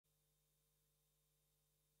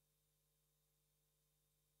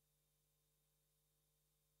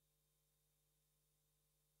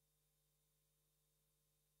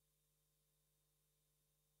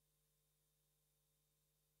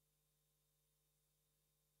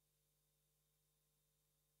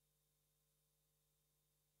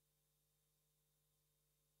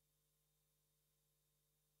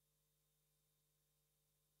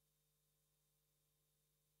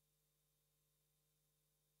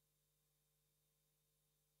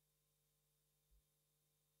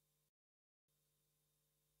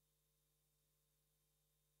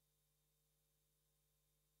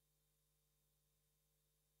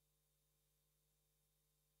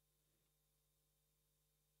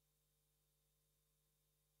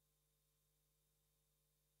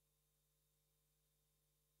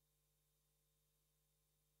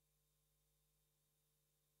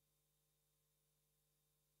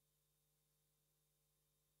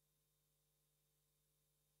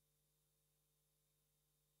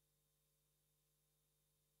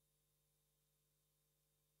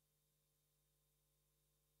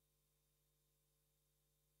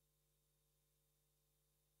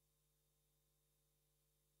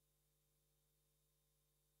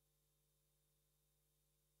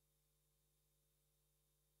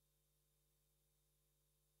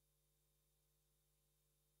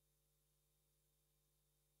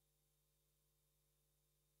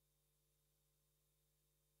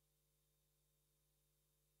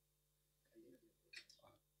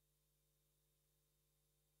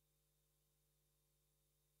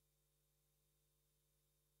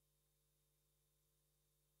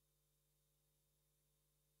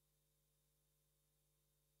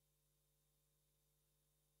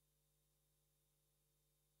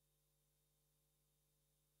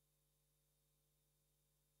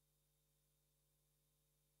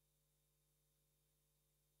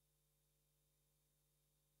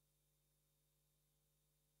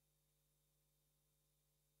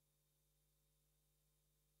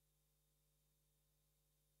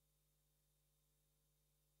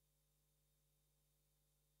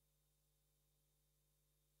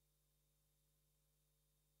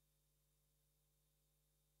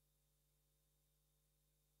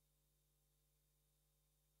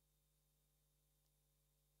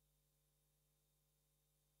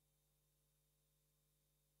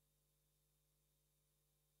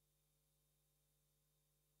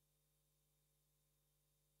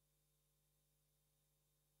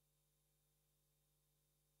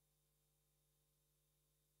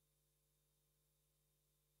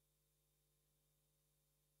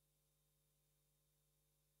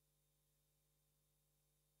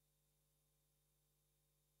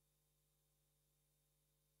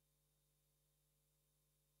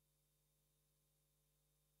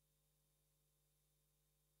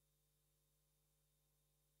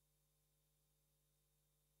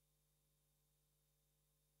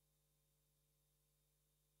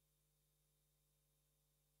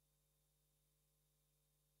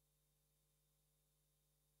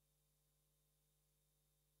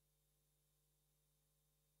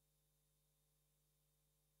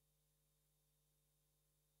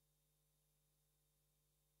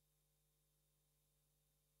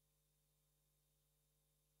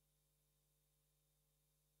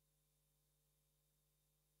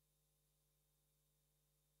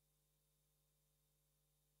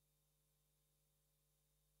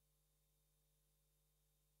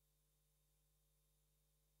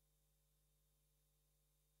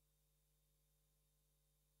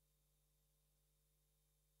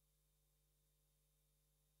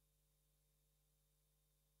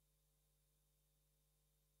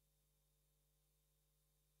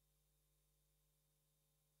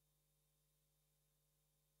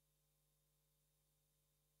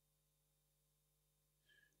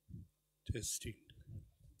Testing.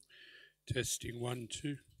 Testing 1,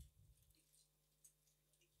 2.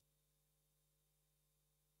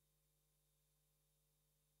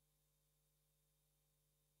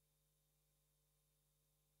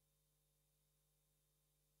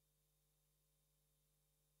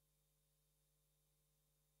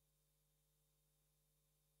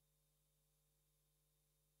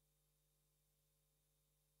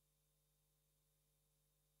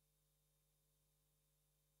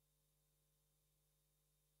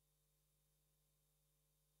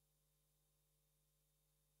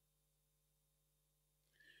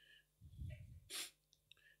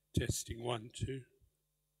 Testing 1, 2.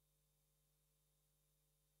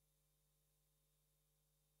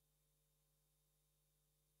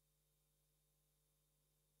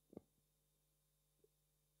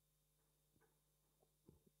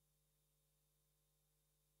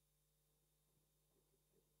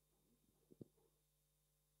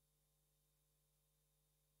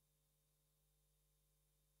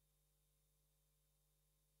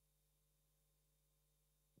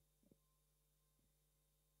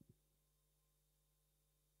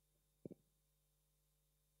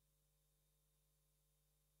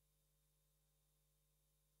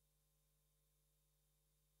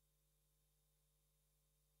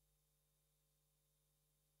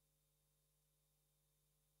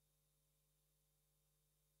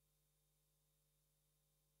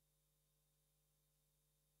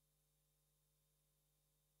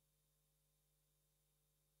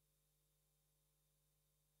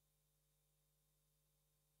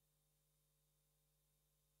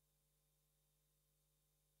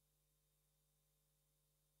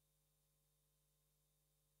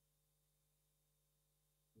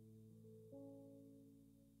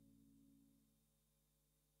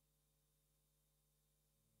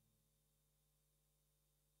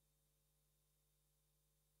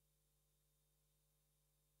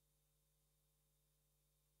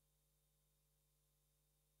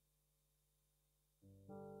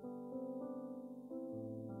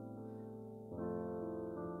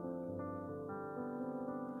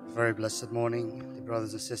 Very blessed morning, dear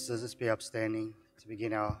brothers and sisters. Let's be upstanding to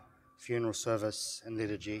begin our funeral service and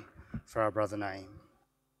liturgy for our brother Naim.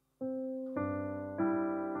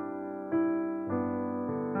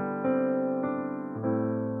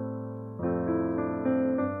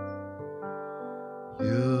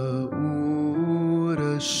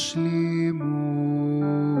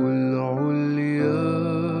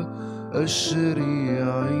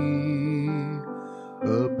 أشريعي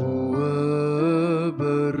أبواب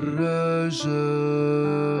الرجاء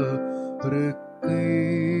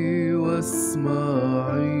رقي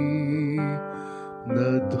واسمعي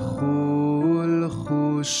ندخل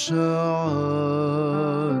خشعان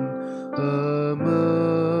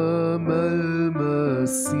أمام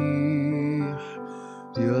المسيح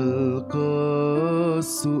يلقى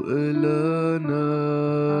سؤلنا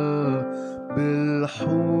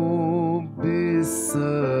بالحب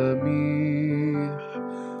السميح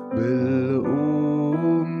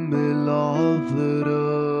بالأم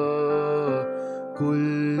العذراء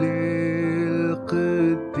كل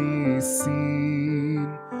القديسين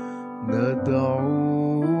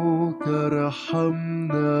ندعوك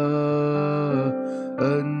ارحمنا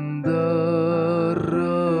أنت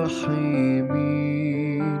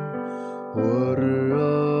الرحيمين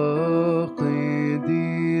والراقدين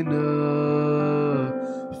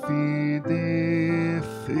في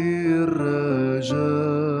دفء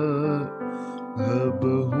الرجاء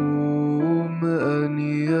هبهم أن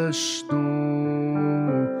يشدوا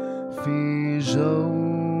في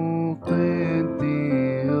جوق الضياء.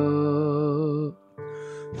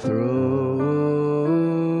 Throw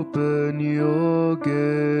open your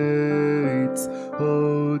gates,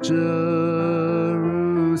 O Jerusalem,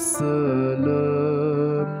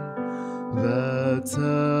 that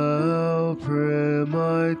our prayer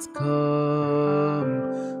might come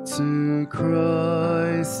to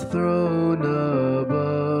Christ's throne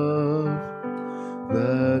above,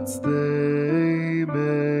 that they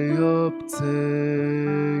may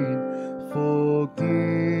obtain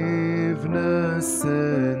forgiveness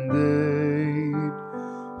and aid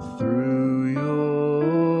through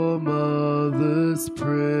your mother's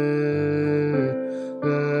prayer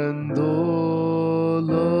and all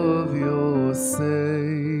of your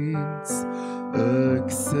saints.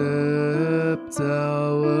 Accept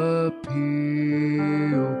our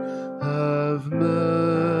appeal, have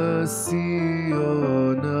mercy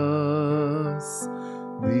on us.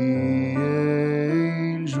 The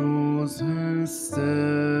angels who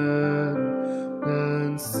stand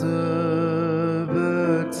and serve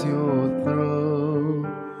at your throne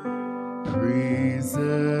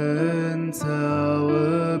present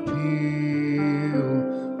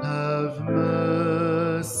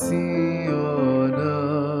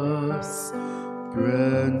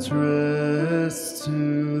rest to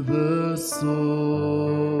the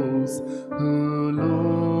souls who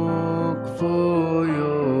look for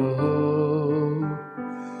your hope.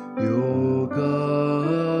 Your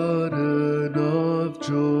garden of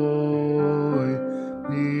joy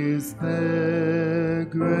is their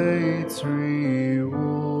great reward.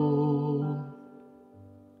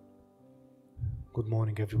 Good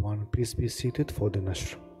morning, everyone. Please be seated for the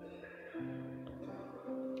nashr.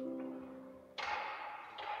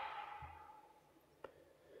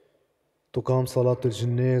 تقام صلاة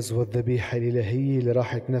الجناز والذبيحة الإلهية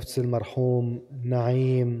لراحة نفس المرحوم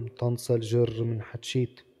نعيم طنس الجر من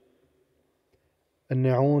حتشيت.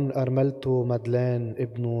 النعون أرملته مدلان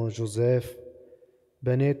ابنه جوزيف،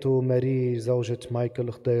 بناته ماري زوجة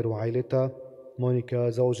مايكل خضير وعائلتها، مونيكا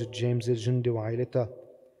زوجة جيمس الجندي وعائلتها،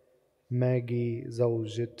 ماجي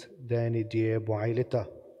زوجة داني دياب وعائلتها،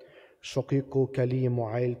 شقيقه كليم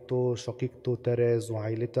وعائلته، شقيقته تريز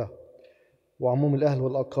وعائلتها، وعموم الأهل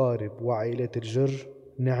والأقارب وعائلات الجر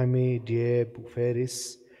نعمة دياب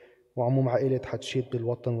وفارس، وعموم عائلة حتشيت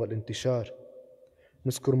بالوطن والانتشار.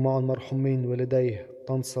 نذكر معه المرحومين والديه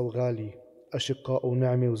طنسة وغالي، أشقاء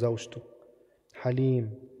نعمة وزوجته،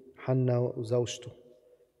 حليم حنا وزوجته،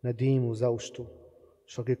 نديم وزوجته،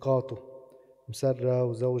 شقيقاته مسرة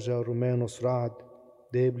وزوجها رومانوس رعد،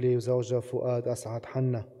 ديبلي وزوجها فؤاد أسعد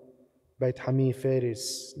حنا، بيت حميه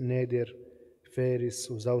فارس نادر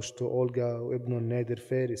فارس وزوجته أولغا وابنه النادر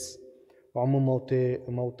فارس، وعموم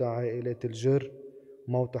موتى عائلات الجر،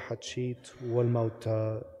 موتى حتشيت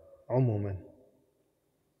والموتى عموما.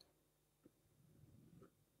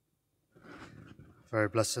 Very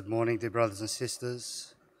blessed morning, dear brothers and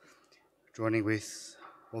sisters. Joining with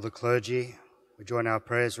all the clergy, we join our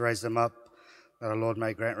prayers, raise them up, that our Lord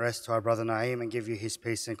may grant rest to our brother Naim and give you his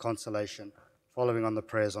peace and consolation, following on the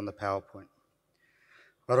prayers on the PowerPoint.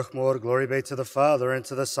 Baruch Mor, glory be to the Father, and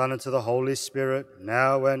to the Son, and to the Holy Spirit,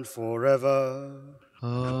 now and forever.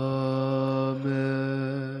 Amen.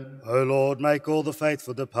 O Lord, make all the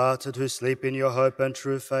faithful departed who sleep in your hope and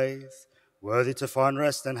true faith worthy to find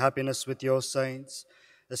rest and happiness with your saints,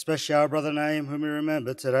 especially our brother Naim, whom we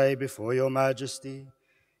remember today before your majesty.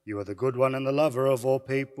 You are the good one and the lover of all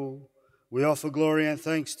people. We offer glory and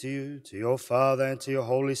thanks to you, to your Father, and to your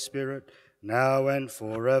Holy Spirit, now and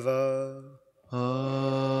forever.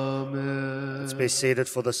 Amen. Let's be seated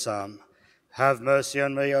for the psalm. Have mercy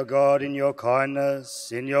on me, O God, in your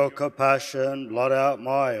kindness, in your compassion, blot out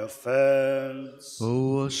my offense.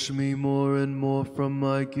 Oh, wash me more and more from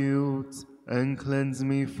my guilt, and cleanse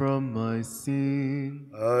me from my sin.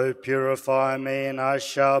 O purify me, and I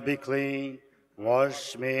shall be clean.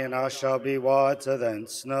 Wash me, and I shall be whiter than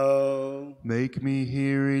snow. Make me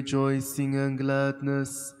hear rejoicing and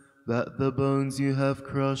gladness, that the bones you have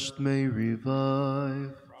crushed may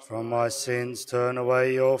revive. From my sins turn away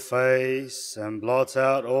your face, and blot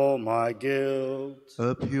out all my guilt.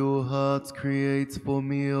 A pure heart create for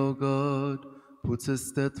me, O God. Put a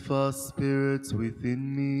steadfast spirit within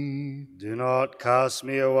me. Do not cast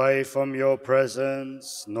me away from your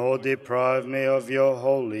presence, nor deprive me of your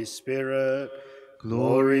Holy Spirit.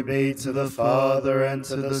 Glory be to the Father, and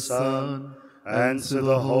to the Son, and to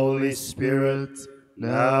the Holy Spirit,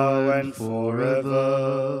 now and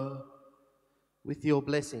forever. With your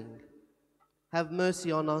blessing, have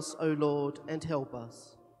mercy on us, O Lord, and help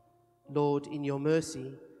us. Lord, in your mercy,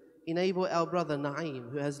 enable our brother Naim,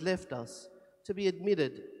 who has left us, to be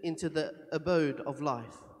admitted into the abode of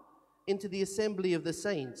life, into the assembly of the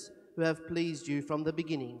saints who have pleased you from the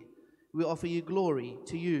beginning. We offer you glory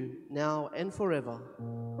to you now and forever.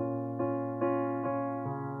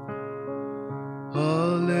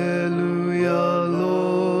 Hallelujah,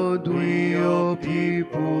 Lord, we your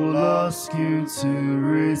people ask you to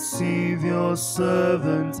receive your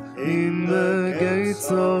servant in the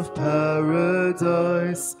gates of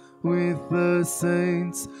paradise with the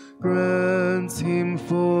saints. Grant him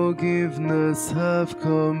forgiveness, have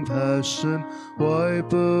compassion,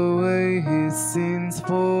 wipe away his sins,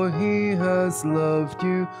 for he has loved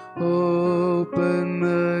you. Open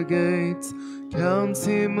the gates, count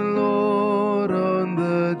him, Lord, on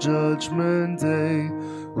the judgment day,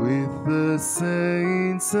 with the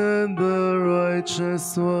saints and the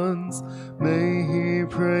righteous ones. May he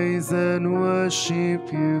praise and worship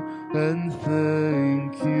you and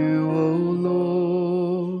thank you, O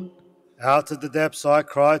Lord. Out of the depths I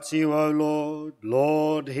cry to you, O Lord.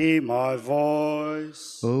 Lord, hear my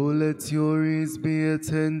voice. Oh, let your ears be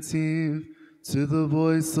attentive to the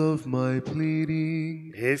voice of my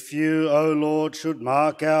pleading. If you, O Lord, should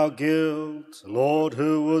mark our guilt, Lord,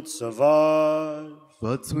 who would survive?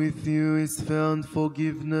 But with you is found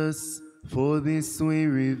forgiveness, For this we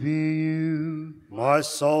revere you. My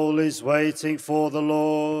soul is waiting for the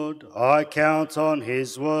Lord. I count on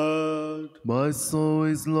his word. My soul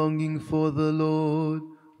is longing for the Lord,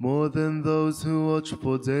 more than those who watch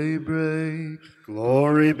for daybreak.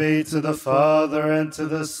 Glory be to the Father, and to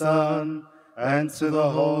the Son, and to the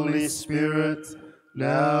Holy Spirit,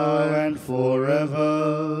 now and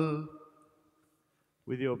forever.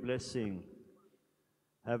 With your blessing,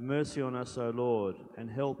 have mercy on us, O Lord, and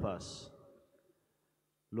help us.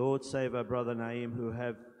 Lord, save our brother Naim,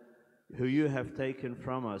 who you have taken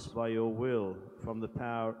from us by your will from the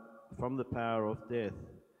power of death.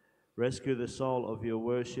 Rescue the soul of your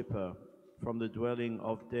worshipper from the dwelling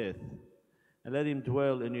of death, and let him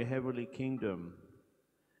dwell in your heavenly kingdom.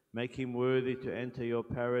 Make him worthy to enter your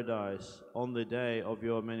paradise on the day of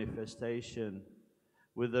your manifestation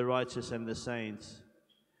with the righteous and the saints.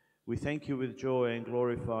 We thank you with joy and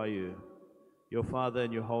glorify you, your Father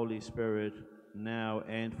and your Holy Spirit, now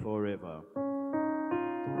and forever.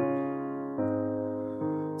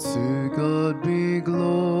 To God be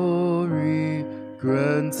glory,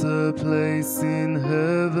 grant a place in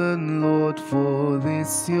heaven, Lord, for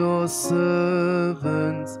this your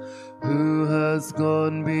servant, who has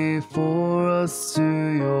gone before us to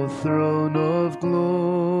your throne of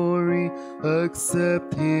glory.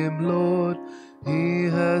 Accept him, Lord. He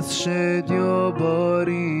has shed your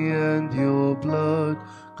body and your blood,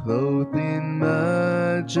 clothed in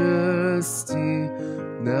majesty.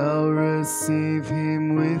 Now receive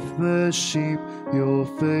him with the sheep, your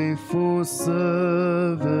faithful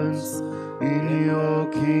servants, in your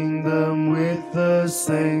kingdom with the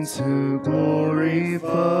saints who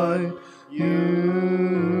glorify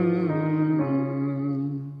you.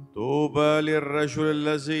 طوبى للرجل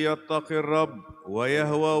الذي يتقي الرب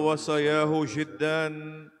ويهوى وصاياه جدا،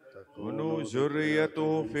 تكون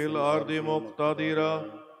ذريته في الأرض مقتدرة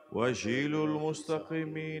وجيل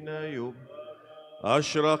المستقيمين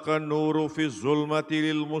أشرق النور في الظلمة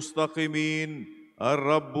للمستقيمين.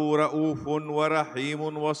 الرب رؤوف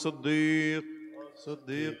ورحيم وصديق،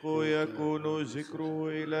 صديق يكون ذكره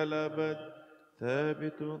إلى الأبد،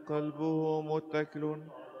 ثابت قلبه متكل.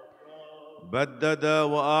 بدد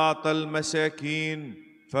وأعطى المساكين،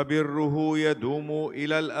 فبره يدوم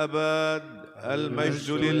إلى الأبد.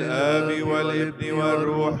 المجد للآب والابن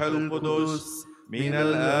والروح القدس، من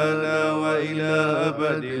الآن وإلى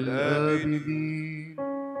أبد الآبدين.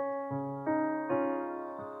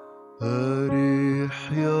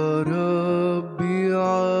 أرح يا ربي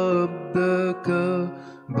عبدك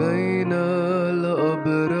بين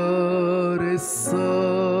الأبرار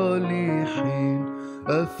الصالحين،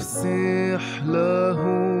 أفسح له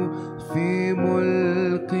في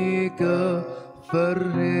ملكك،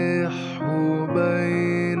 فرحه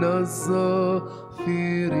بين الظافرين.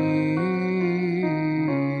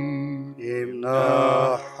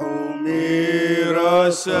 امنحوا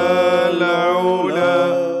ميراث العلا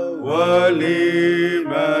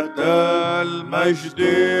وليمة المجد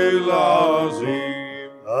العظيم،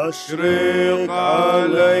 أشرق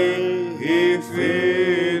عليه في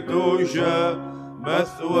دجى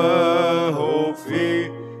مثواه في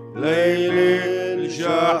ليل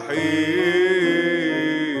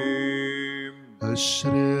الجحيم.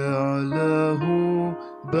 أشرع له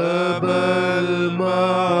باب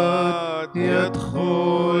المعاد،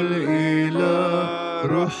 يدخل إلى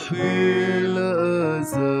رحب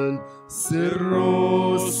الأزل. سر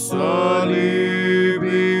الصليب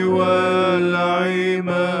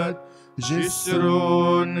والعماد، جسر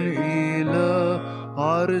إلى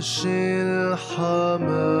عرش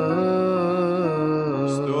الحمام.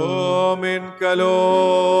 ستومن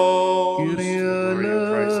كالوس كريا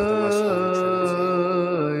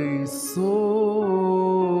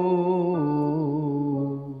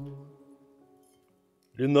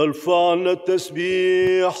لنرفع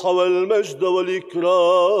التسبيح والمجد والإكرام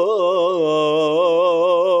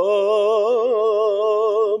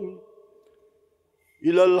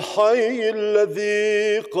إلى الحي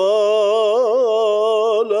الذي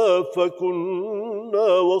قال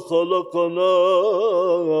فكنا وخلقنا،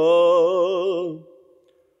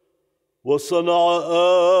 وصنع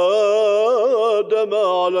آدم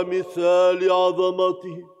على مثال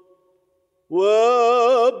عظمته،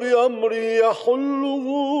 وبأمره يحله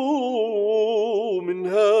من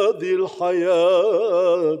هذه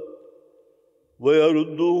الحياة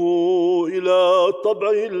ويرده إلى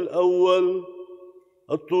طبعه الأول،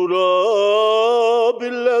 التراب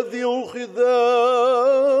الذي أخذ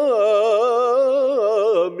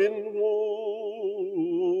منه،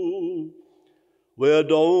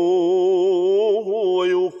 ويدعوه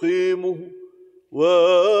ويقيمه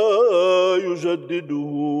ويجدده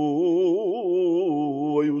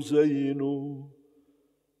ويزينه،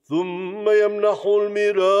 ثم يمنح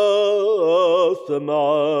الميراث مع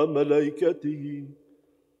ملائكته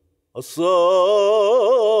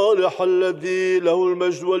الصالح الذي له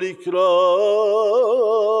المجد والإكرام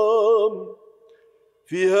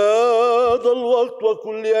في هذا الوقت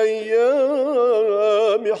وكل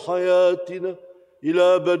أيام حياتنا إلى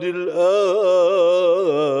أبد الآبدين.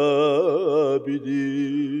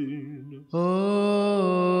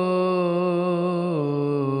 آمين.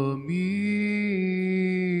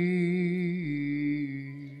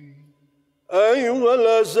 أيها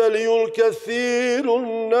الأزلي الكثير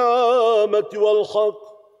النعمة والحق،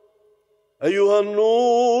 أيها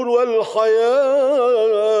النور والحياة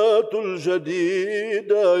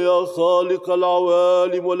الجديدة، يا خالق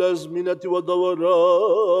العوالم والأزمنة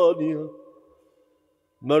ودورانها،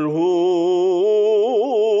 مرهوب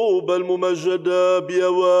الممجدة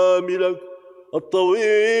بأوامرك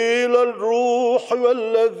الطويل الروح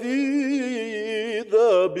واللذيذ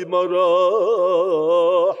بمراحمك،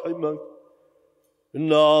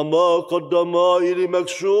 إن أعماق الضمائر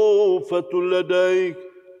مكشوفة لديك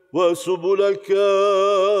وسبلك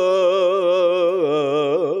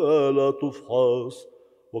لا تفحص،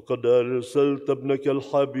 وقد أرسلت ابنك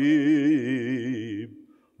الحبيب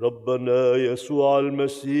ربنا يسوع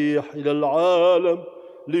المسيح إلى العالم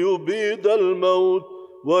ليبيد الموت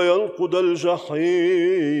وينقض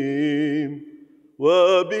الجحيم،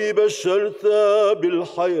 وبه بشرت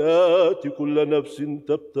بالحياة كل نفس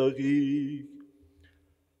تبتغيك.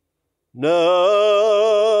 Now,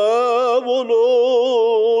 O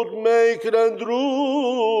Lord, maker and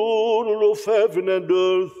ruler of heaven and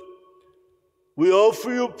earth, we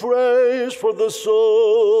offer you praise for the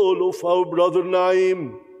soul of our brother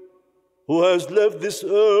Naim, who has left this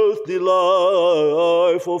earthly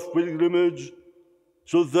life of pilgrimage,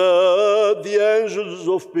 so that the angels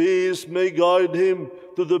of peace may guide him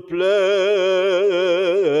to the place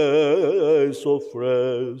of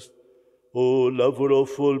rest. O lover of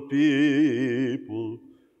all people,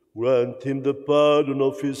 grant him the pardon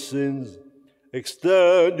of his sins.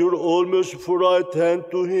 Extend your all-merciful right hand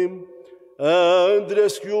to him and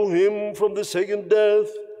rescue him from the second death.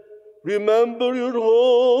 Remember your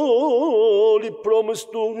holy promise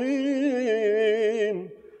to him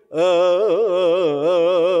and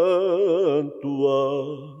to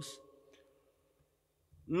us.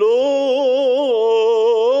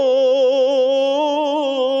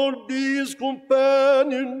 Lord, be his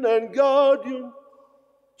companion and guardian,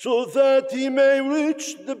 so that he may reach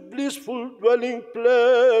the blissful dwelling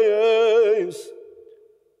place.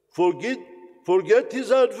 Forget his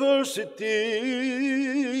adversity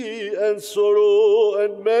and sorrow,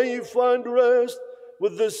 and may he find rest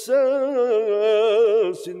with the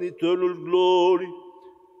saints in eternal glory.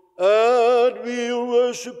 And we, your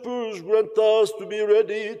worshippers, grant us to be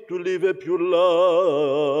ready to live a pure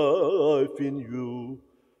life in you,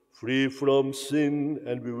 free from sin,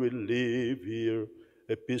 and we will live here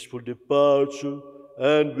a peaceful departure,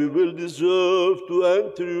 and we will deserve to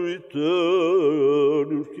enter your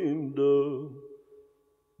eternal kingdom.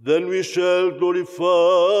 Then we shall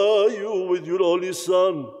glorify you with your Holy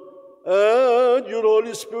Son and your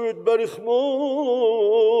Holy Spirit,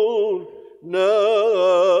 Barichmon, now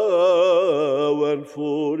and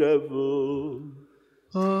forever.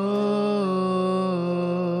 Amen.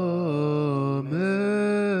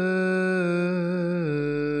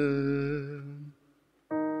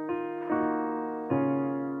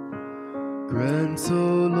 Grant, O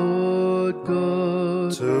Lord God,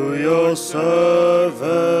 To your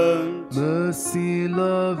servant, mercy,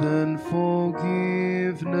 love, and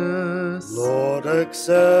forgiveness, Lord,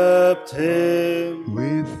 accept him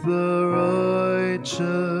with the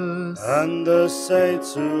righteous. and the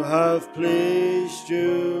saints who have pleased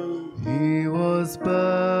you. He was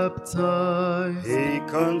baptized, He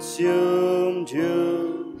consumed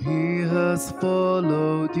you he has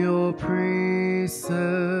followed your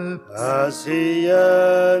precepts. as he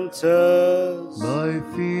enters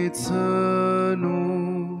Life eternal,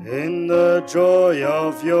 in the joy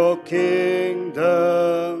of your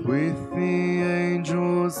kingdom. with the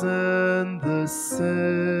angels and the saints,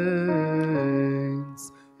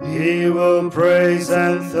 He will praise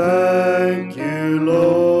and thank you,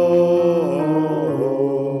 Lord.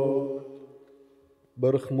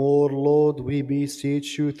 Baruch Lord, we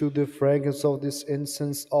beseech you through the fragrance of this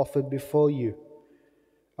incense offered before you.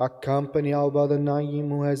 Accompany our brother Naim,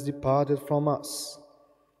 who has departed from us.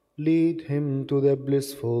 Lead him to the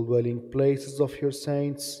blissful dwelling places of your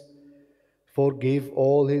saints. Forgive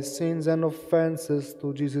all his sins and offenses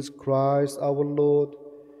through Jesus Christ our Lord.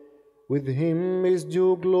 With him is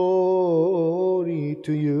due glory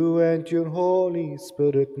to you and your Holy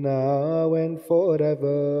Spirit now and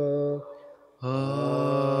forever.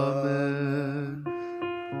 Amen.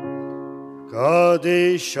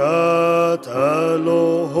 Kadishat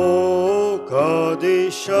Eloho,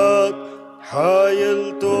 Kadishat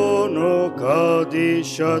Hayiltono,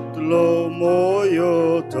 Kadishat Lo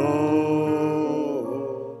Moyoto.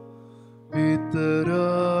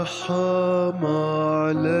 اترحم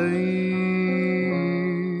علي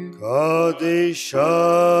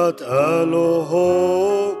Kadishat Eloho,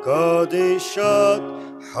 Kadishat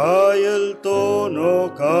Hayiltono,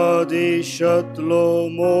 Kadishat Lo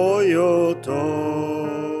Moyoto.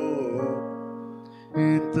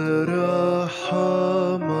 اترحم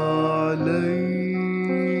علي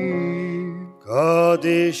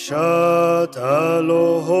Kadishat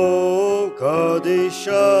Eloho,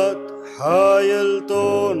 Kadishat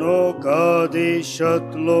Hayiltono, Kadishat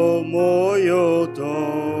Lo Moyoto.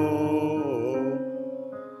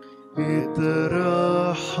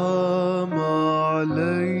 اترحم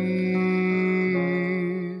علي.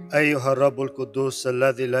 أيها الرب القدوس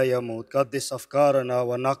الذي لا يموت، قدس أفكارنا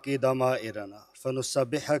ونقي ضمائرنا،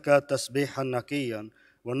 فنسبحك تسبيحا نقيا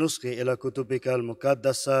ونصغي إلى كتبك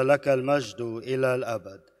المقدسة، لك المجد إلى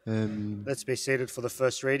الأبد. آمين. Let's be seated for the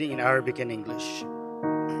first reading in Arabic and English.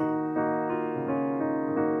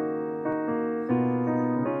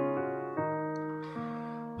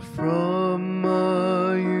 From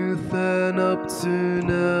my youth and up to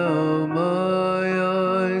now, my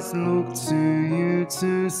eyes look to you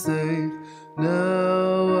to save.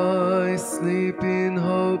 Now I sleep in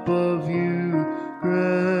hope of you.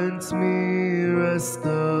 Grant me rest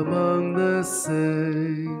among the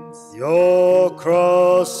saints. Your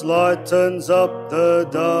cross lightens up the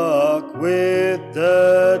dark with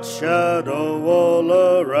that shadow all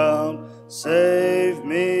around. Save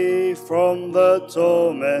me from the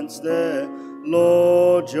torments there,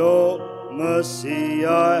 Lord, your mercy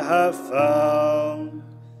I have found.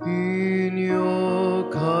 In your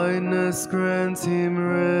kindness grant him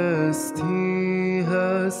rest. He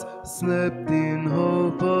has slept in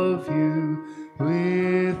hope of you.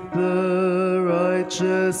 With the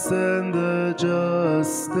righteous and the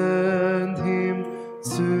just, stand him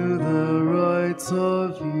to the right of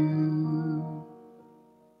you.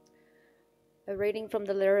 A reading from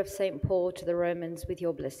the letter of St. Paul to the Romans with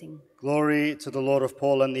your blessing. Glory to the Lord of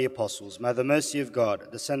Paul and the apostles. May the mercy of God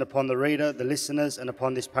descend upon the reader, the listeners, and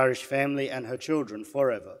upon this parish family and her children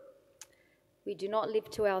forever. We do not live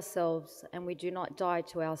to ourselves, and we do not die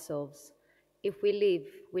to ourselves. If we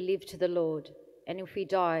live to the Lord, and if we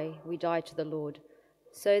die to the Lord.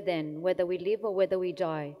 So then, whether we live or whether we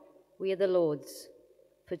die, we are the Lord's.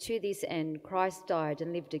 For to this end Christ died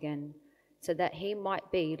and lived again, so that he might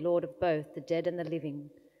be Lord of both the dead and the living.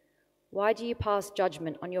 Why do you pass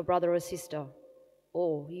judgment on your brother or sister?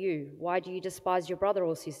 Or you, why do you despise your brother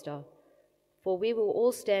or sister? For we will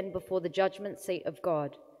all stand before the judgment seat of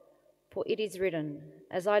God. For it is written,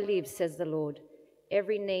 as I live, says the Lord,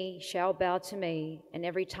 every knee shall bow to me, and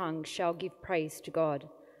every tongue shall give praise to God.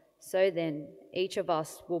 So then, each of us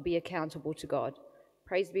will be accountable to God.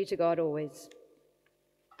 Praise be to God always.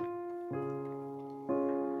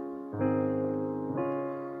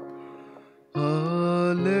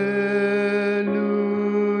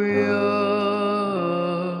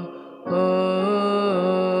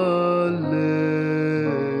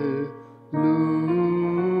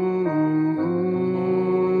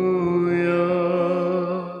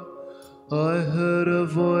 I heard a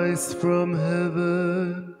voice from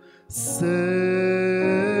heaven saying,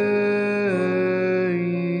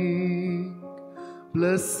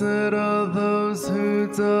 blessed are those who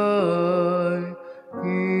die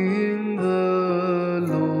in the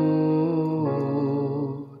Lord.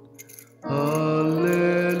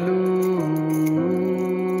 Hallelujah.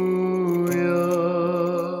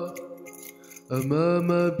 أمام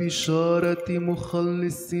بشارة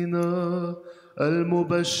مخلصنا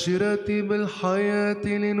المبشرة بالحياة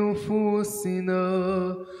لنفوسنا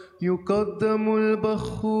يقدم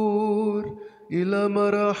البخور إلى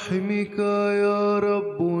مراحمك يا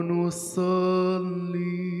رب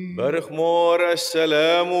نصلي. برخمور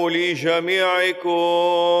السلام لجميعكم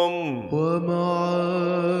ومع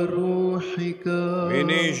روحك. من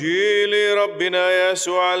إنجيل ربنا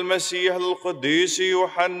يسوع المسيح القديس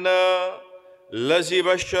يوحنا الذي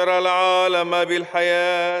بشر العالم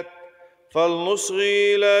بالحياة،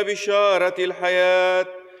 فلنصغي إلى بشارة الحياة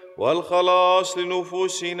والخلاص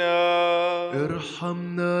لنفوسنا.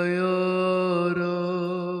 ارحمنا يا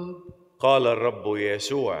رب. قال الرب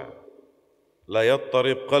يسوع: لا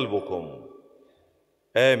يضطرب قلبكم،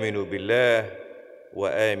 آمنوا بالله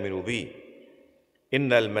وآمنوا بي.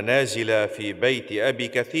 إن المنازل في بيت أبي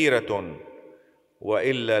كثيرة،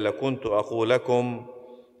 وإلا لكنت أقول لكم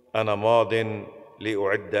أنا ماض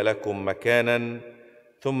لأعد لكم مكانا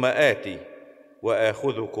ثم آتي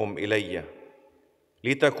وآخذكم إلي،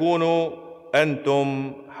 لتكونوا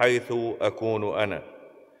أنتم حيث أكون أنا،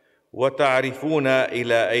 وتعرفون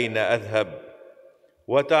إلى أين أذهب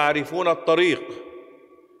وتعرفون الطريق.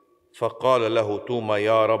 فقال له توما: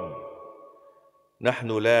 يا رب،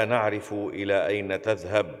 نحن لا نعرف إلى أين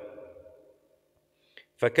تذهب،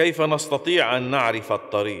 فكيف نستطيع أن نعرف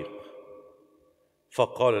الطريق؟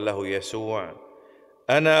 فقال له يسوع: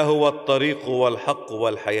 أنا هو الطريق والحق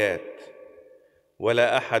والحياة،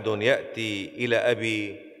 ولا أحد يأتي إلى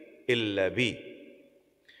أبي إلا بي.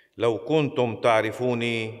 لو كنتم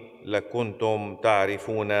تعرفوني لكنتم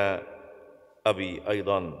تعرفون أبي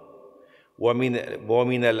أيضا،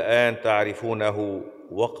 ومن الآن تعرفونه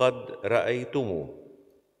وقد رأيتموه.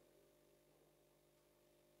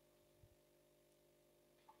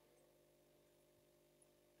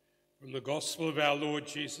 From the Gospel of our Lord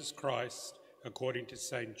Jesus Christ, according to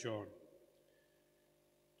St. John.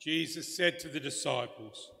 Jesus said to the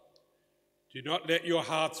disciples, "Do not let your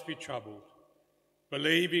hearts be troubled.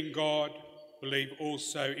 Believe in God, believe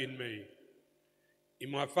also in me. In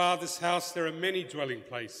my Father's house there are many dwelling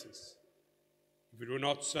places. If it were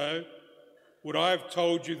not so, would I have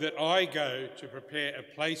told you that I go to prepare a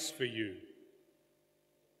place for you?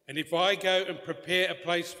 And if I go and prepare a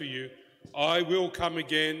place for you, I will come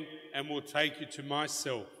again and will take you to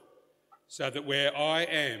myself, so that where I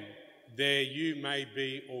am, there you may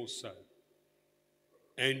be also.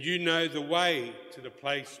 And you know the way to the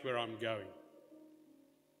place where I'm going."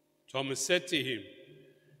 Thomas said to him,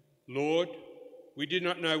 "Lord, we do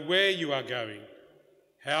not know where you are going.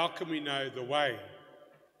 How can we know the way?"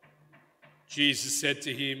 Jesus said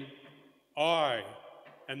to him, "I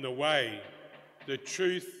am the way, the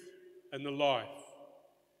truth, and the life.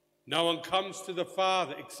 No one comes to the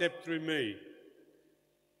Father except through me.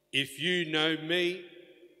 If you know me,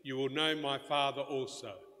 you will know my Father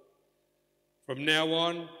also. From now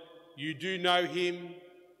on, you do know him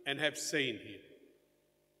and have seen him."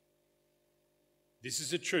 This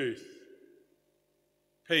is the truth.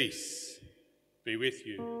 Peace be with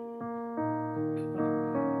you.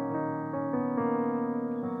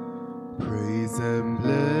 Praise and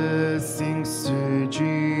blessings to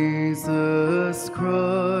Jesus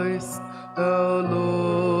Christ, our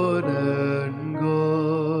Lord and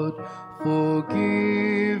God, for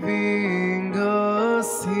giving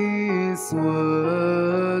us his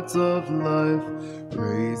words of life.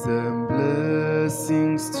 Praise and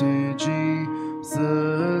blessings to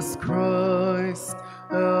Jesus Christ,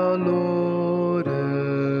 our Lord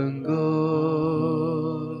and God.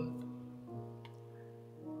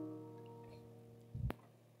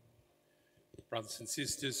 Brothers and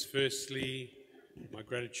sisters, firstly, my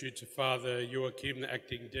gratitude to Father Joachim, the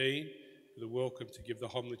acting dean, for the welcome to give the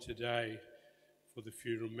homily today for the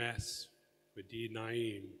funeral mass for dear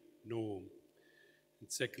Naim, Norm.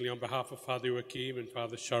 And secondly, on behalf of Father Joachim and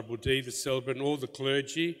Father Charbudi, the celebrant, and all the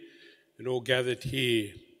clergy, and all gathered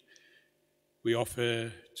here, we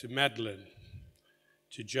offer to Madeline,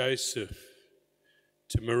 to Joseph,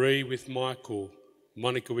 to Marie with Michael,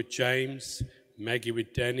 Monica with James, Maggie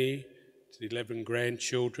with Danny, to the 11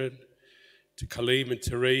 grandchildren, to Kaleem and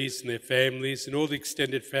Therese and their families, and all the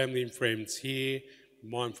extended family and friends here,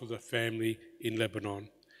 mindful of the family in Lebanon.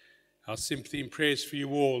 Our sympathy and prayers for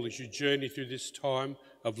you all as you journey through this time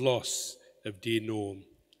of loss of dear Norm.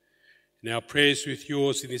 And our prayers with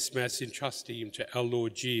yours in this Mass, entrusting him to our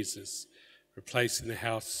Lord Jesus, replaced in the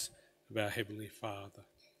house of our Heavenly Father.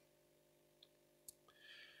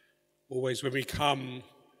 Always when we come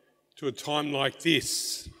to a time like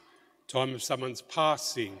this, time of someone's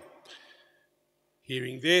passing,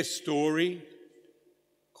 hearing their story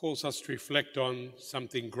calls us to reflect on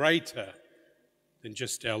something greater than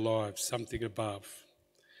just our lives, something above.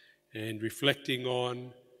 And reflecting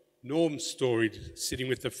on Norm's story, sitting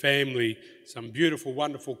with the family, some beautiful,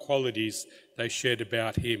 wonderful qualities they shared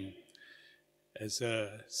about him. As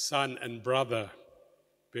a son and brother,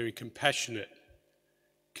 very compassionate,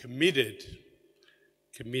 committed,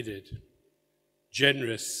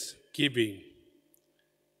 generous, giving,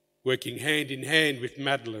 working hand in hand with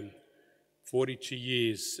Madeline, 42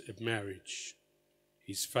 years of marriage,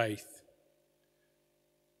 his faith.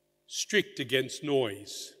 Strict against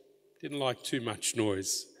noise, didn't like too much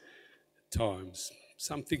noise at times.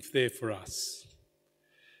 Something there for us.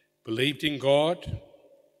 Believed in God,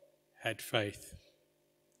 had faith.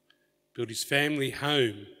 Built his family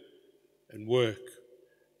home and work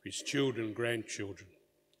for his children and grandchildren.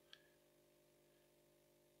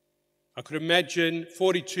 I could imagine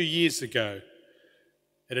 42 years ago,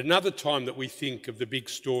 at another time that we think of the big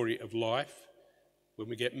story of life, when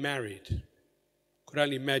we get married. I could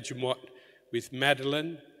only imagine what with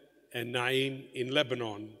Madeline and Naim in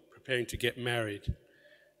Lebanon, preparing to get married,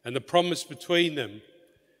 and the promise between them.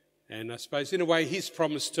 And I suppose in a way his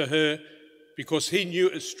promise to her, because he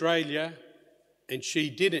knew Australia and she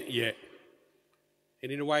didn't yet.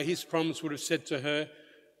 And in a way his promise would have said to her,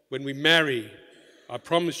 when we marry, I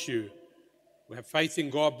promise you, we have faith in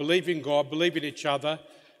God, believe in each other.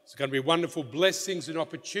 There's going to be wonderful blessings and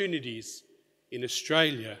opportunities in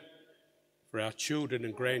Australia for our children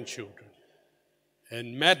and grandchildren.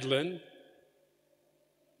 And Madeline,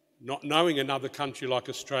 not knowing another country like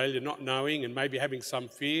Australia, not knowing and maybe having some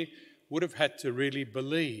fear, would have had to really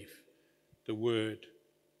believe the word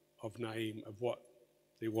of Naim, of what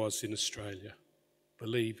there was in Australia.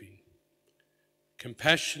 Believing.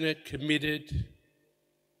 Compassionate, committed,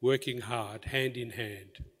 working hard, hand in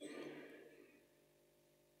hand.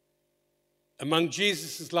 Among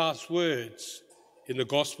Jesus' last words in the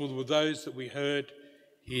gospel were those that we heard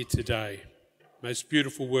here today. Most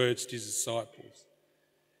beautiful words to his disciples.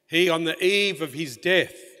 He, on the eve of his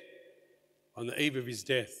death,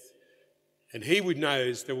 and he would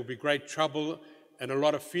knows there will be great trouble and a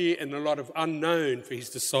lot of fear and a lot of unknown for his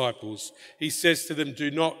disciples. He says to them,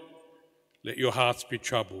 do not let your hearts be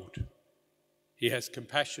troubled. He has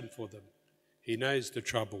compassion for them. He knows the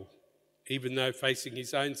trouble. Even though facing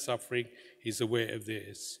his own suffering, he's aware of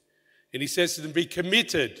theirs. And he says to them, be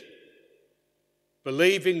committed.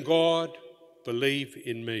 Believe in God, believe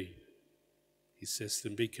in me. He says to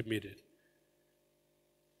them, be committed.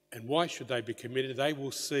 And why should they be committed? They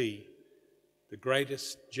will see the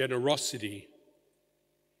greatest generosity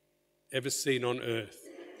ever seen on earth,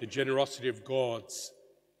 the generosity of God's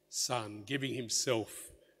Son, giving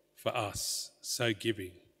himself for us, so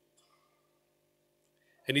giving.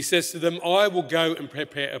 And he says to them, I will go and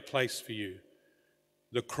prepare a place for you.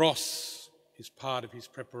 The cross is part of his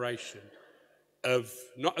preparation of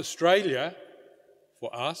not Australia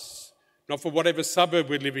for us, not for whatever suburb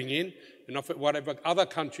we're living in, and not for whatever other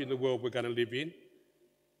country in the world we're going to live in,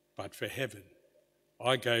 but for heaven.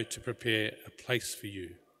 I go to prepare a place for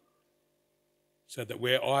you, so that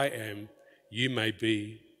where I am, you may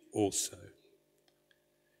be also.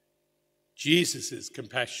 Jesus'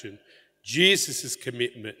 compassion, Jesus'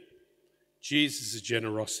 commitment, Jesus'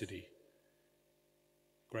 generosity.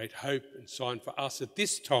 Great hope and sign for us at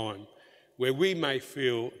this time, where we may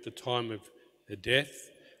feel at the time of the death,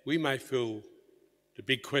 we may feel the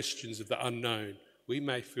big questions of the unknown, we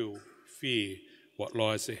may feel fear what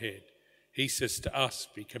lies ahead. He says to us,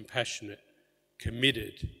 be compassionate,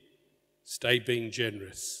 committed, stay being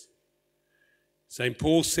generous. St.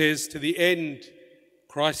 Paul says, to the end,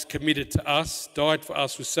 Christ committed to us, died for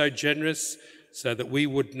us, was so generous, so that we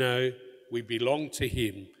would know we belong to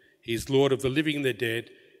him. He is Lord of the living and the dead,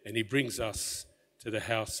 and he brings us to the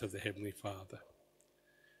house of the Heavenly Father.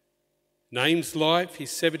 Naim's life,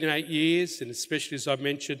 his 78 years, and especially as I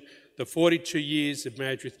mentioned, the 42 years of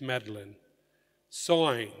marriage with Madeline.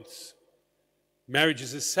 Signs. Marriage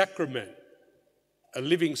is a sacrament, a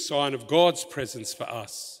living sign of God's presence for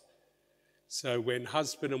us. So when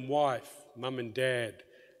husband and wife, mum and dad,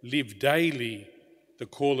 live daily the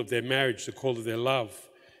call of their marriage, the call of their love,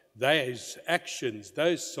 those actions,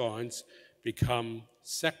 those signs become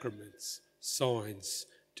sacraments, signs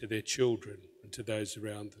to their children and to those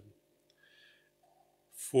around them.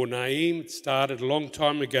 For Naim, it started a long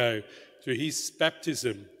time ago through his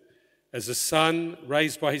baptism as a son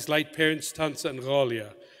raised by his late parents, Tansa and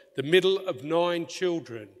Ghalia, the middle of 9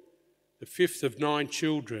 children, the 5th of 9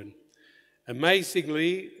 children.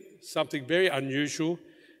 Amazingly, something very unusual,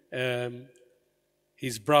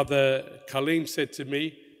 his brother Kaleem said to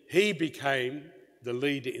me, he became the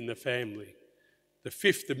leader in the family. The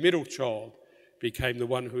 5th, the middle child, became the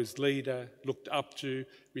one who was leader, looked up to,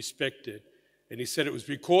 respected. And he said it was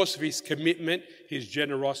because of his commitment, his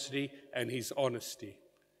generosity, and his honesty.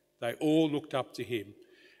 They all looked up to him.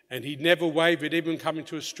 And he never wavered, even coming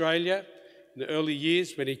to Australia in the early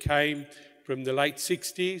years when he came from the late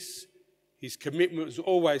 60s. His commitment was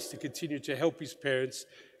always to continue to help his parents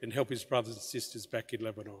and help his brothers and sisters back in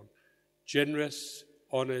Lebanon. Generous,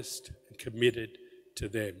 honest, and committed to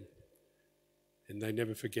them. And they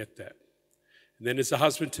never forget that. And then as a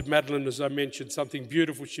husband to Madeline, as I mentioned, something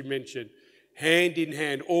beautiful she mentioned, hand in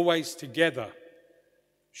hand, always together,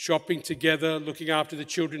 shopping together, looking after the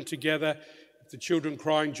children together. If the children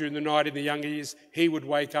crying during the night in the younger years, he would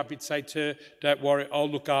wake up, he'd say to her, don't worry, I'll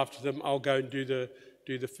look after them, I'll go and do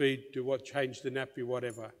the feed, change the nappy,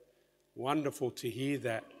 whatever. Wonderful to hear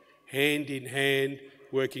that. hand in hand,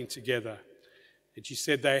 working together. And she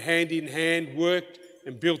said they hand in hand worked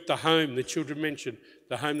and built the home. The children mentioned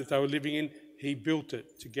the home that they were living in. He built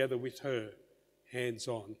it together with her, hands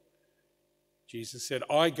on. Jesus said,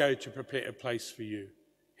 I go to prepare a place for you.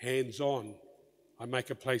 Hands on, I make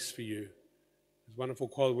a place for you. It's wonderful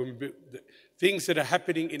quality. When we build, things that are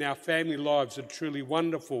happening in our family lives are truly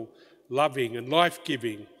wonderful, loving and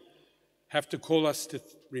life-giving, have to call us to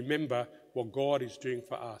remember what God is doing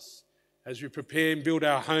for us. As we prepare and build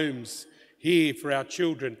our homes here for our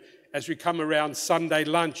children, as we come around Sunday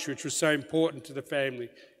lunch, which was so important to the family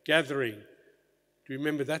gathering, to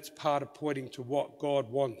remember that's part of pointing to what God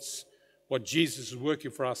wants, what Jesus is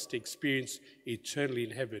working for us to experience eternally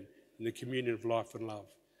in heaven, in the communion of life and love.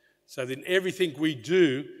 So then everything we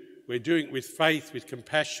do, we're doing it with faith, with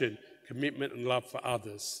compassion, commitment and love for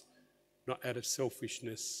others, not out of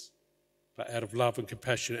selfishness, but out of love and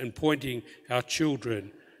compassion, and pointing our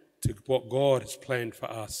children to what God has planned for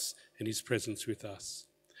us and his presence with us.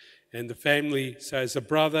 And the family, so as a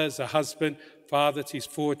brother, as a husband, father to his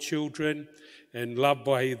 4 children, and loved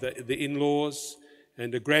by the in-laws,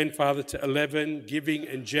 and a grandfather to 11, giving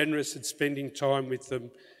and generous and spending time with them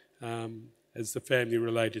as the family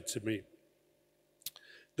related to me.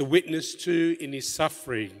 The witness too in his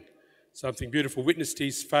suffering, something beautiful, witness to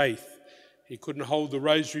his faith. He couldn't hold the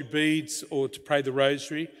rosary beads or to pray the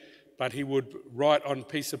rosary, but he would write on a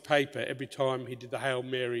piece of paper every time he did the Hail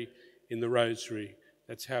Mary in the rosary.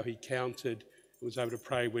 That's how he counted and was able to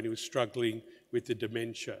pray when he was struggling with the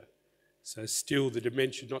dementia. So still the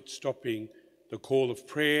dementia not stopping the call of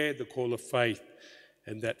prayer, the call of faith,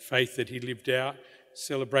 and that faith that he lived out,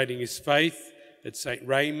 celebrating his faith at St.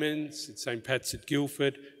 Raymond's, at St. Pat's at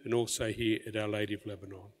Guildford, and also here at Our Lady of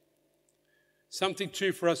Lebanon. Something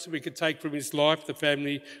too for us that we could take from his life, the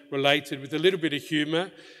family related with a little bit of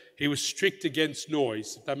humour. He was strict against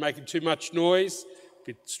noise. If they're making too much noise,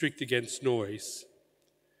 be strict against noise.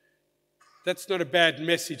 That's not a bad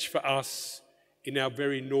message for us in our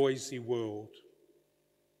very noisy world.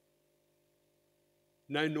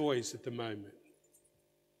 No noise at the moment,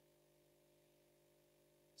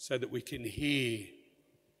 so that we can hear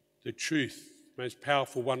the truth, most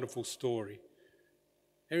powerful, wonderful story.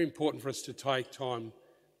 Very important for us to take time,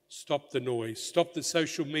 stop the noise, stop the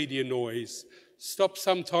social media noise, stop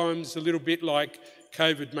sometimes a little bit like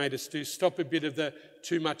COVID made us do, stop a bit of the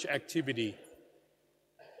too much activity,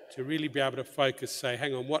 to really be able to focus, say,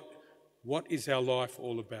 hang on, what is our life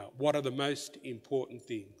all about? What are the most important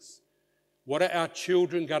things? What are our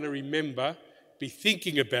children going to remember, be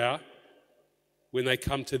thinking about when they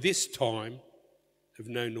come to this time of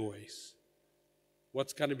no noise?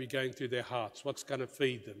 What's going to be going through their hearts? What's going to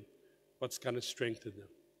feed them? What's going to strengthen them?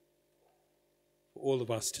 For all of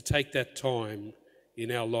us to take that time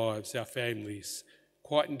in our lives, our families,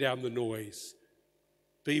 quieten down the noise,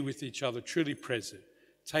 be with each other, truly present.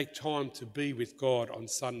 Take time to be with God on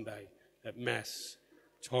Sunday at Mass,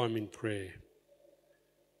 time in prayer.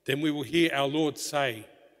 Then we will hear our Lord say,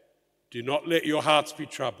 do not let your hearts be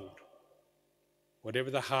troubled. Whatever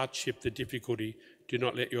the hardship, the difficulty, do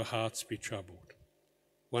not let your hearts be troubled.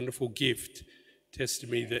 Wonderful gift,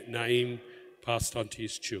 testimony that Naim passed on to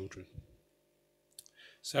his children.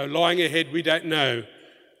 So lying ahead, we don't know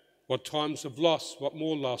what times of loss, what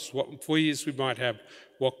more loss, what fears we might have,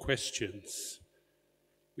 what questions.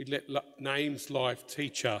 We let Naim's life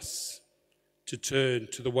teach us to turn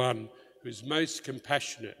to the one who is most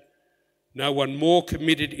compassionate, no one more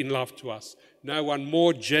committed in love to us, no one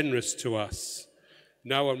more generous to us,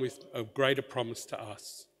 no one with a greater promise to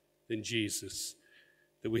us than Jesus,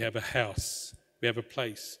 that we have a house, we have a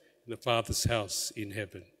place in the Father's house in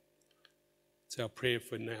heaven. It's our prayer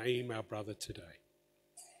for Naim, our brother, today.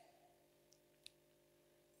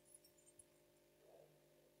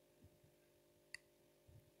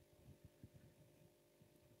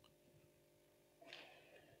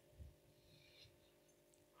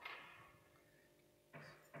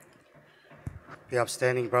 Be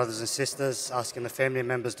upstanding, brothers and sisters, asking the family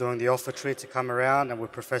members doing the offertory to come around, and we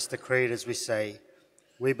profess the creed as we say,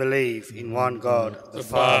 we believe in one God, the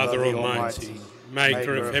Father Almighty,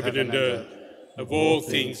 maker of heaven and earth, of all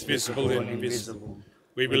things visible and invisible.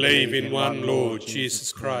 We believe in one Lord,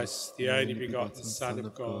 Jesus Christ, the only begotten Son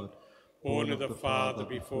of God, born of the Father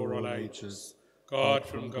before all ages, God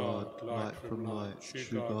from God, light from light,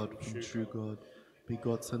 true God from true God,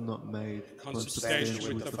 begotten, not made,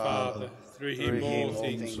 consubstantial with the Father, through him all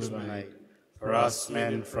things were made. For us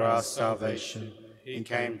men, for our salvation, he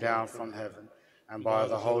came down from heaven, and by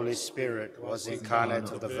the Holy Spirit was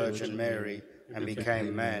incarnate of the Virgin Mary, and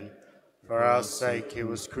became man. For our sake he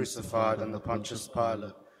was crucified under Pontius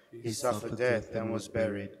Pilate. He suffered death and was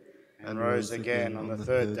buried. and rose again on the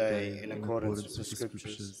third day in accordance with the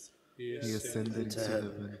Scriptures. He ascended into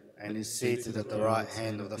heaven And is seated at the right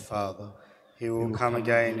hand of the Father. He will come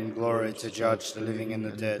again in glory to judge the living and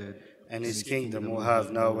the dead, and his kingdom will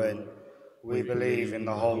have no end. We believe in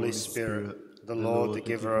the Holy Spirit, the Lord, the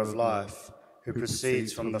giver of life, who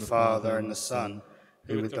proceeds from the Father and the Son,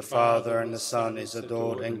 who with the Father and the Son is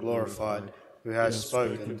adored and glorified, who has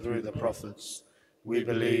spoken through the prophets. We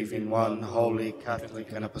believe in one holy,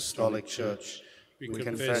 Catholic and Apostolic Church. We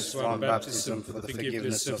confess one baptism for the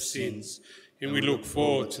forgiveness of sins, and we look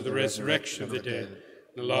forward to the resurrection of the dead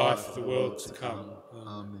and the life of the world to come.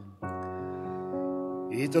 Amen.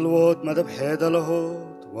 عيد الوود مدب حيد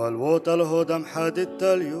الهود والوود الهود أم حادت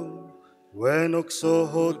اليوم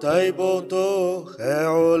ونكسوه تايبوتو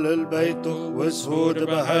خيعول البيتو وسهود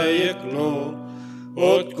بهايكلو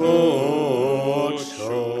وتكوشو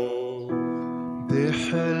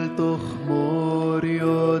دحل تخمور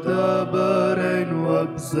يدبرن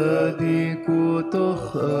وبزاديك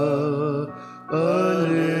وتخا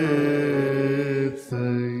ألفي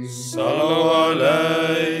صلوا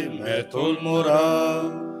علي ماتوا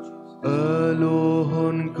المراد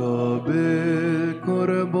ألوهن قابل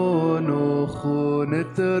كربون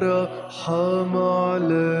نترحم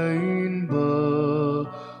علين با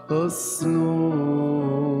أصلوتو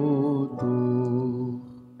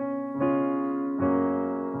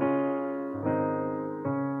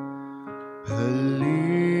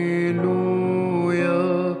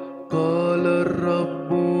هللويا قال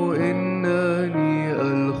الرب إنني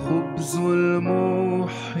الخبز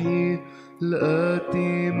المحيي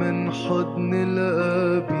الآتي من حضن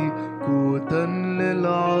الآب قوتا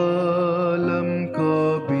للعالم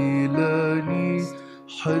قابلني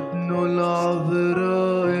حضن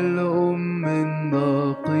العذراء الأم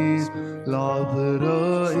النقي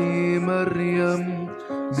العذراء مريم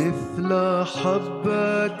مثل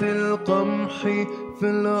حبة القمح في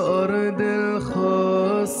الأرض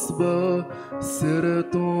الخصبة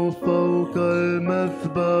سرت فوق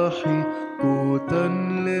المذبح قوتا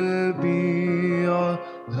للبيع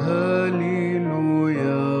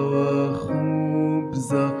هاليلويا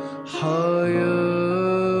وخبز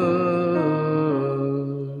حياة.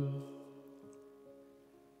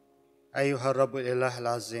 أيها الرب الإله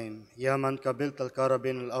العظيم، يا من قبلت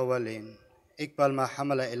القرابين الأولين، اقبل ما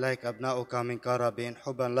حمل إليك أبناؤك من قرابين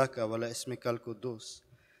حبا لك ولاسمك القدوس.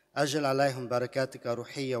 أجل عليهم بركاتك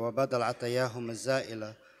الروحية وبدل عطاياهم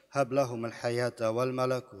الزائلة هب لهم الحياة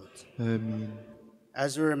والملكوت. آمين.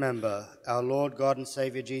 As we remember our Lord God and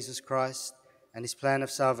Savior Jesus Christ and his plan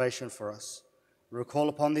of salvation for us, we recall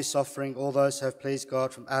upon this offering all those who have pleased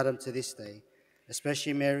God from Adam to this day,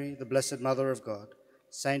 especially Mary, the Blessed Mother of God,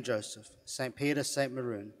 Saint Joseph, Saint Peter, Saint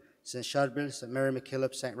Maroon, Saint Shadbil, Saint Mary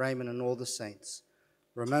MacKillop, Saint Raymond, and all the saints.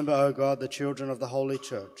 Remember, O God, the children of the Holy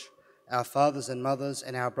Church, our fathers and mothers,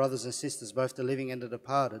 and our brothers and sisters, both the living and the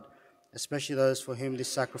departed, especially those for whom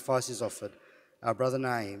this sacrifice is offered, our brother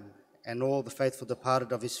Naim, and all the faithful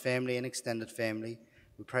departed of his family and extended family.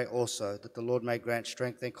 We pray also that the Lord may grant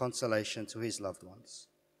strength and consolation to his loved ones.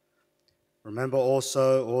 Remember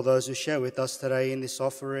also all those who share with us today in this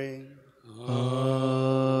offering.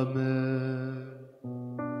 Amen.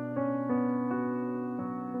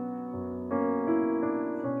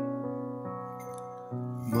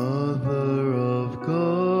 Mother of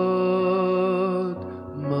God,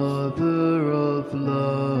 Mother of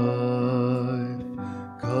life,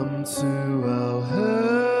 come to our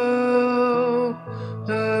help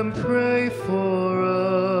and pray for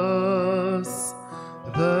us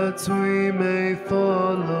that we may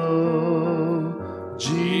follow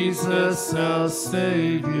Jesus our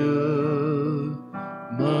Savior.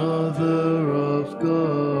 Mother of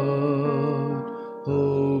God,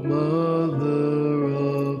 O Mother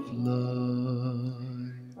of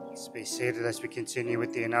life. Let's be seated as we continue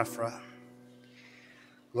with the anaphora.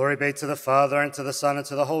 Glory be to the Father, and to the Son, and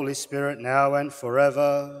to the Holy Spirit, now and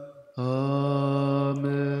forever.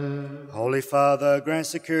 Amen. Holy Father, grant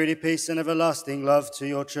security, peace, and everlasting love to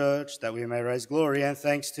your church, that we may raise glory and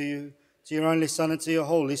thanks to you, to your only Son, and to your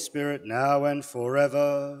Holy Spirit, now and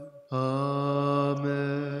forever.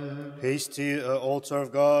 Amen. Peace to you, O altar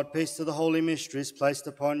of God. Peace to the holy mysteries placed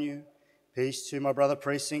upon you. Peace to my brother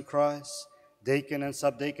priests in Christ, deacon and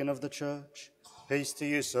subdeacon of the church. Peace to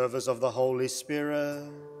you, servers of the Holy Spirit.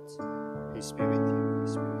 Peace be with you.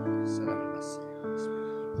 Peace be with you. Salam alaikum.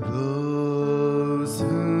 Those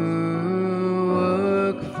who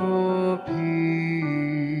work for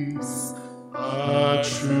peace are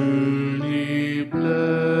truly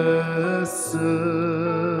blessed.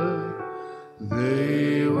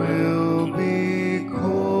 They will be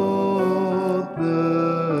called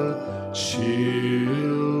the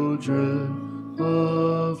children children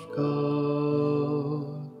of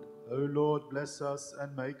God. O Lord, bless us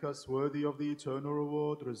and make us worthy of the eternal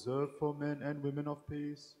reward reserved for men and women of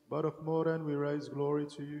peace. Baruch Moren, we raise glory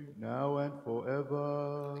to you, now and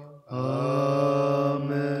forever.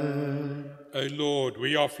 Amen. O Lord,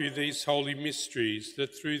 we offer you these holy mysteries,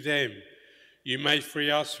 that through them you may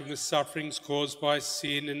free us from the sufferings caused by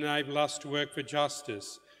sin and enable us to work for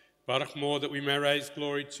justice. Baruch more, that we may raise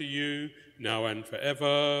glory to you, now and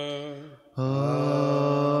forever.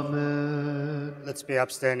 Amen. Let's be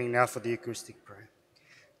upstanding now for the Eucharistic prayer.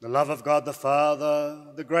 The love of God the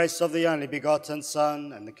Father, the grace of the only begotten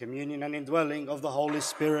Son, and the communion and indwelling of the Holy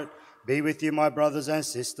Spirit be with you, my brothers and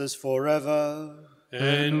sisters, forever.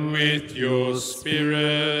 And with your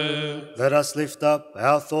spirit. Let us lift up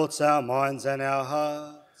our thoughts, our minds, and our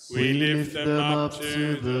hearts. We lift them up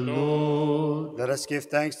to the Lord. Let us give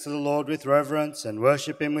thanks to the Lord with reverence and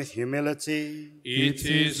worship him with humility. It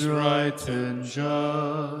is right and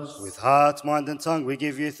just. With heart, mind, and tongue we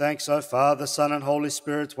give you thanks, O Father, Son, and Holy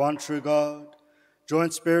Spirit, one true God.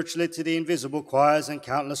 Joined spiritually to the invisible choirs and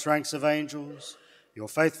countless ranks of angels, your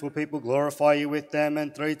faithful people glorify you with them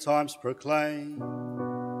and three times proclaim: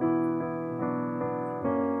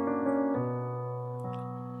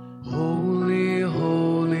 Holy,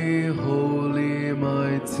 holy, holy,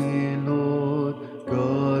 mighty Lord,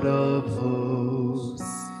 God of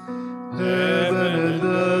hosts. Heaven and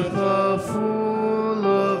earth are full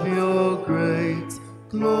of your great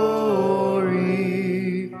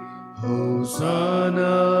glory.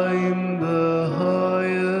 Hosanna in the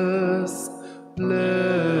highest.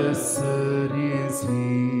 Blessed is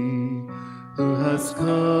he who has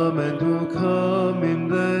come and who come in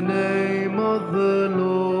the name of the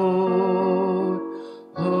Lord.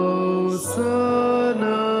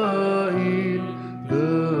 Hosanna in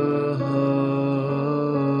the highest.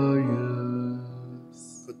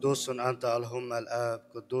 قدوس أنت اللهم الآب،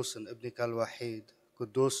 قدوس ابنك الوحيد،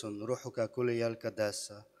 قدوس روحك كلي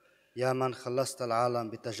القداسة، يا من خلصت العالم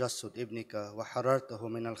بتجسد ابنك وحررته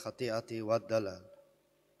من الخطيئة والدلال.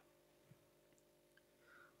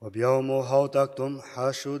 وبيوم هوتكتم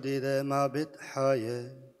حشودي ما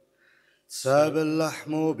بتحاية ساب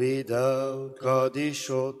اللحم بيداو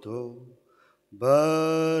قاديشوتو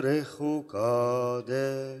بارخو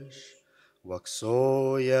قادش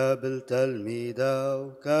وكسويا بالتلميدة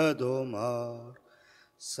وكادومار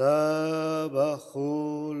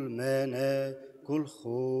سابخو المنى كل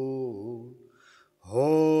خول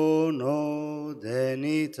هونو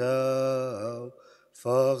دنيتاو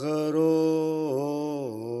فغرو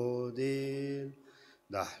ديل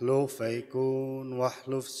دحلو فيكون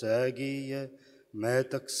وحلو ساقية ما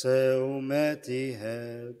تكسى وما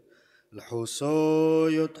تهاب الحسو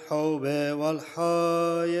يضحو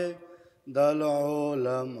والحاية دا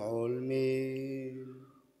العالم علمين.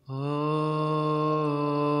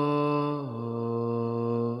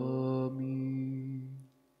 آمين.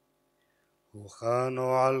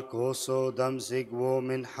 وخانوا عالكوسو دمزقوا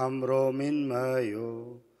من حمرو من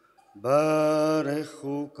مايو بارخ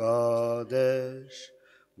وقادش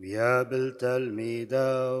ويا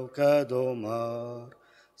بالتلميدة وكادومار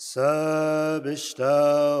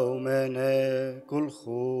سابشتا ومنى كل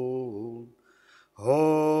خون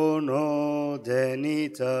هونو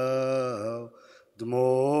دنيتا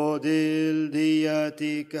دمود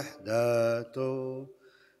الدياتي كحداتو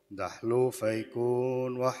دحلو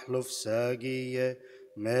فيكون وحلف ساقية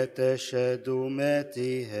ما تشد وما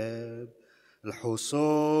تهاب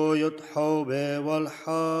الحصو يضحو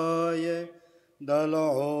والحاية دا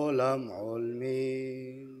العالم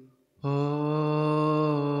علمين.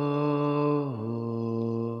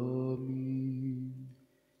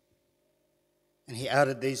 And he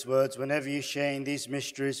added these words: whenever you share in these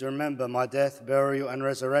mysteries, remember my death, burial, and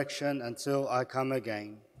resurrection until I come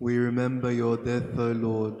again. We remember your death, O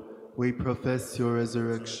Lord. We profess your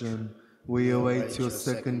resurrection. We await your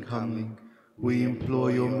second coming. We implore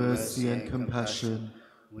your mercy and compassion.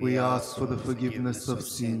 We ask for the forgiveness of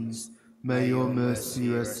sins. May your mercy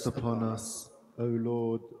rest upon us. O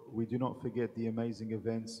Lord, we do not forget the amazing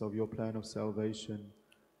events of your plan of salvation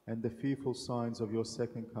and the fearful signs of your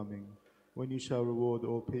second coming, when you shall reward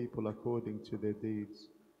all people according to their deeds.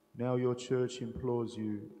 Now your church implores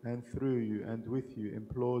you, and through you and with you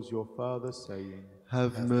implores your Father, saying,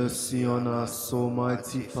 Have mercy on us,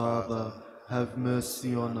 Almighty Father. Have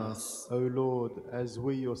mercy on us. O Lord, as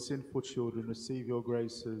we, your sinful children, receive your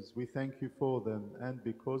graces, we thank you for them, and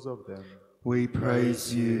because of them. We praise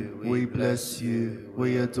you, we bless you, we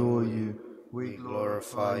adore you, we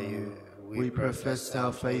glorify you. We profess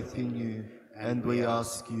our faith in you, and we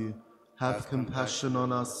ask you, have compassion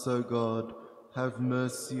on us, O God. Have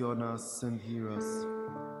mercy on us and hear us.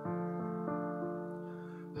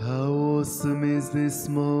 How awesome is this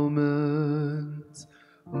moment,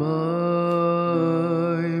 my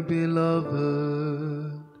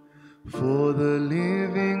beloved, for the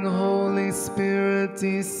living Holy Spirit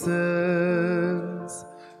descends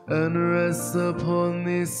and rests upon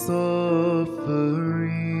this offering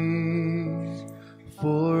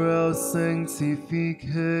for our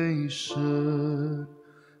sanctification.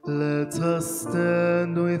 Let us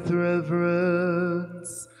stand with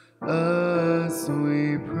reverence as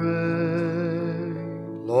we pray.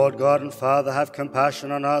 Lord God and Father, have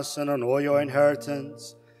compassion on us and on all your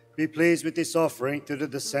inheritance. Be pleased with this offering through the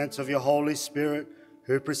descent of your Holy Spirit,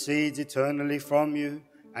 who proceeds eternally from you,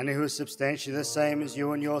 and who is substantially the same as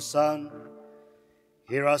you and your Son.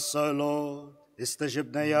 Hear us, O Lord.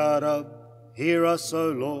 Istajibna ya Rab. Hear us,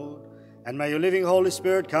 O Lord. And may your living Holy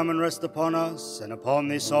Spirit come and rest upon us and upon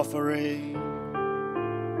this offering.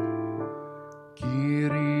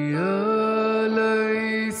 Kyrie eleison,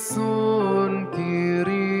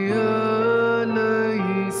 Kyrie eleison,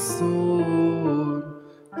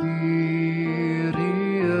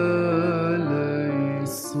 Kyrie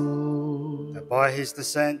eleison. That by his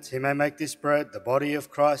descent he may make this bread the body of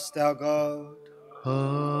Christ our God,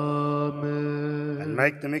 Amen. and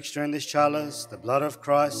make the mixture in this chalice the blood of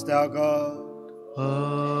Christ our God.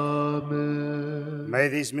 Amen. May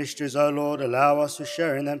these mysteries, O Lord, allow us who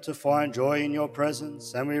share in them to find joy in your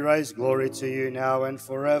presence, and we raise glory to you now and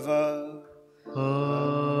forever.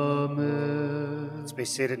 Amen. Let's be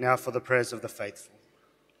seated now for the prayers of the faithful.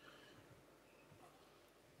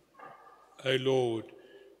 O Lord,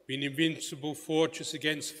 be an invincible fortress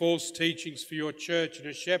against false teachings for your church and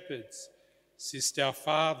her shepherds. Assist our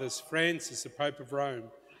fathers, Francis, the Pope of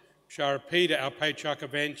Rome, Shara Peter, our Patriarch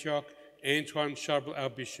of Antioch, Antoine Charbel,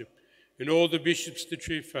 our Bishop, and all the bishops of the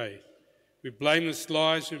true faith. With blameless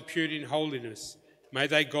lives and purity and holiness, may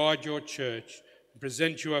they guide your church and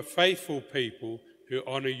present you a faithful people who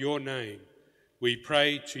honour your name. We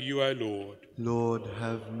pray to you, O Lord. Lord,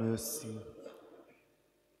 have mercy.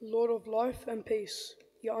 Lord of life and peace,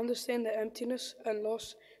 you understand the emptiness and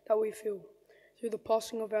loss that we feel through the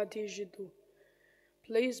passing of our dear Jiddu.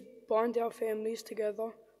 Please bind our families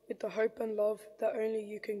together with the hope and love that only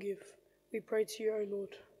you can give. We pray to you, O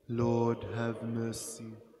Lord. Lord, have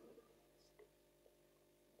mercy.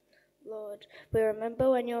 Lord, we remember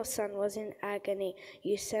when your son was in agony,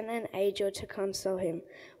 you sent an angel to console him.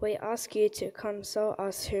 We ask you to console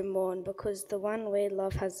us who mourn, because the one we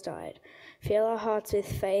love has died. Fill our hearts with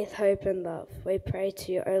faith, hope, and love. We pray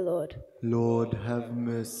to you, O Lord. Lord, have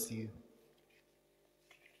mercy.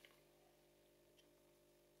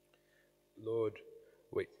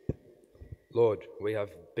 Lord, we have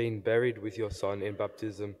been buried with your Son in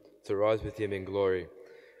baptism to rise with him in glory.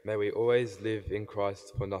 May we always live in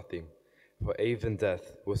Christ for nothing, for even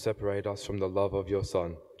death will separate us from the love of your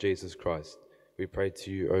Son, Jesus Christ. We pray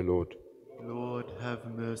to you, O Lord. Lord, have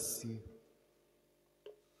mercy.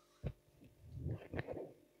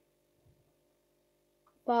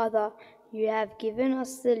 Father, you have given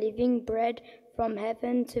us the living bread from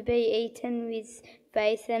heaven to be eaten with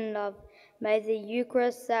faith and love. May the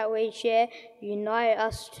Eucharist that we share unite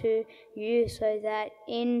us to you, so that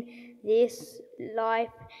in this life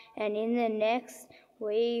and in the next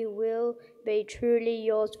we will be truly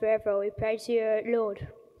yours forever. We pray to you, Lord.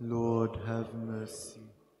 Lord, have mercy.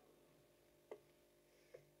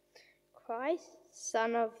 Christ,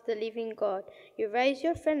 Son of the living God, you raised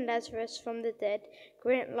your friend Lazarus from the dead.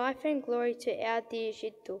 Grant life and glory to our dear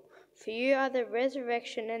Jiddu. For you are the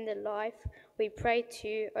resurrection and the life. We pray to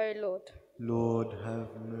you, O Lord. Lord, have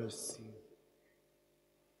mercy.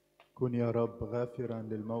 كن يا رب غافرا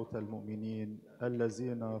للموتى المؤمنين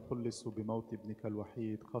الذين خلصوا بموت ابنك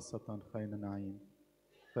الوحيد، خاصة خين نعيم.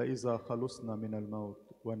 فإذا خلصنا من الموت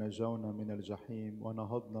ونجونا من الجحيم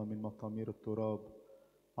ونهضنا من مطامير التراب،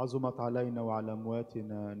 عظمت علينا وعلى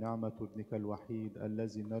أمواتنا نعمة ابنك الوحيد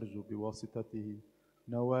الذي نرجو بواسطته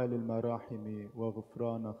نوال المراحم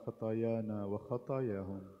وغفران خطايانا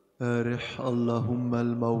وخطاياهم. أرح اللهم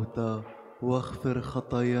الموتى واغفر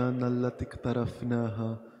خطايانا التي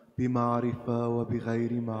اقترفناها بمعرفة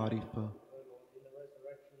وبغير معرفة.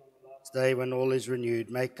 Today, when all is renewed,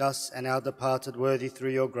 make us and our departed worthy through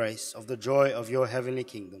your grace of the joy of your heavenly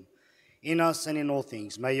kingdom. In us and in all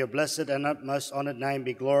things, may your blessed and most honored name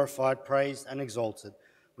be glorified, praised, and exalted,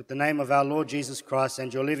 with the name of our Lord Jesus Christ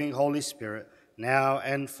and your living Holy Spirit, now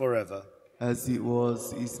and forever. As it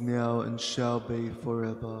was, is now, and shall be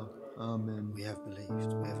forever. Amen. We have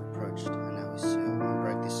believed, we have approached, and now we seal and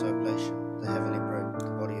break this oblation, the heavenly bread, the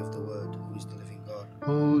body of the Word, who is the living God.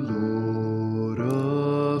 O Lord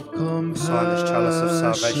compassion, sign this chalice of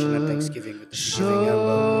salvation and thanksgiving with the forgiving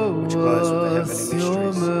ember, which glows with the heavenly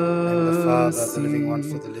mysteries. Name of the Father, the living one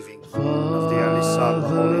for the living, and of the only Son, the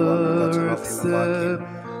Holy One, begotten of him and like him,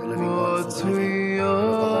 the living one for the living, and of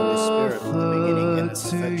the Holy Spirit, with the beginning, end, and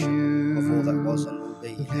perfection of all that was and will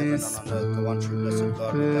be, in heaven and on earth, the one true blessed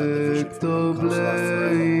God, without division, from whom comes life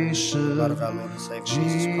forever. The blood of our Lord and Savior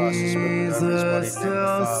Jesus Christ is sprinkled over his body in the name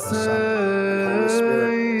of the Father, Son, and Holy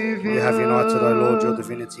Spirit. You have united, O Lord, your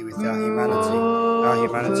divinity with our humanity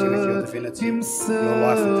with your divinity, your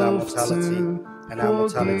life with our mortality, and our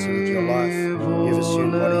mortality with your life. You have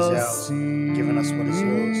assumed what is ours, given us what is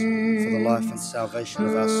yours, for the life and salvation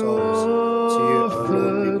of our souls. To you, O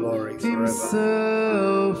Lord, be glory forever.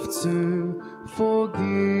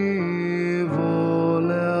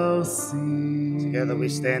 Together we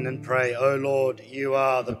stand and pray, O Lord, you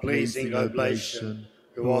are the pleasing oblation,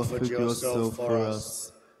 who offered yourself for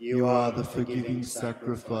us. You are the forgiving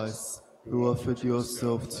sacrifice, who offered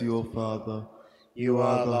yourself to your Father. You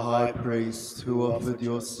are the high priest, who offered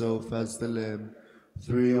yourself as the Lamb.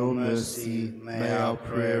 Through your mercy, may our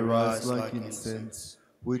prayer rise like incense,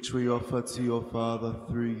 which we offer to your Father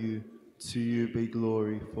through you. To you be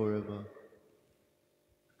glory forever.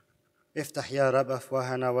 افتح يا رب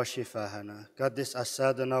أفواهنا وشفاهنا، قدس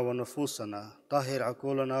أجسادنا ونفوسنا، طهر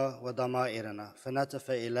عقولنا وضمائرنا،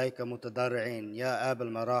 فنتف إليك متضرعين يا آب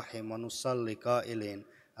المراحم، ونصلي قائلين: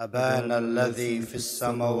 أبانا الذي في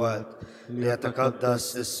السماوات،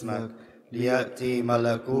 ليتقدس اسمك، ليأتي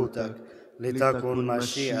ملكوتك، لتكن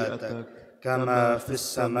مشيئتك كما في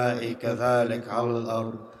السماء كذلك على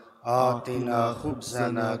الأرض. أعطنا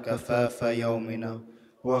خبزنا كفاف يومنا،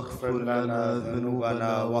 واغفر لنا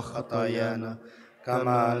ذنوبنا وخطايانا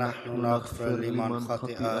كما نحن نغفر لمن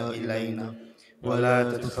خطئ إلينا،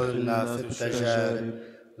 ولا تدخلنا في التجارب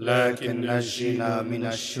لكن نجنا من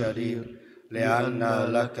الشرير، لأن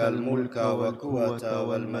لك الملك والقوة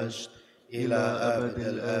والمجد إلى أبد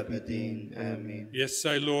الآبدين. آمين. Yes,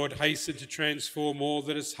 so Lord, hasten to transform all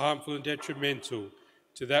that is harmful and detrimental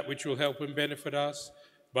to that which will help and benefit us.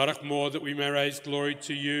 Barak more that we may raise glory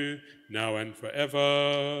to you now and forever.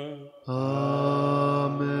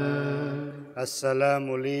 آمين.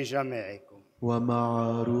 السلام لجميعكم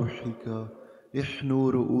ومع روحك.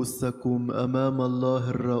 احنوا رؤوسكم أمام الله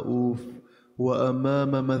الرؤوف،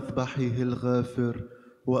 وأمام مذبحه الغافر،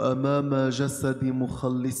 وأمام جسد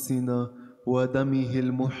مخلصنا ودمه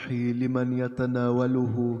المحيي لمن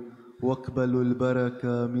يتناوله، واقبلوا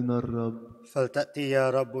البركة من الرب. فلتأتي يا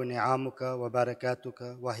رب نعمك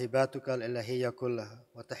وبركاتك وهباتك الإلهية كلها،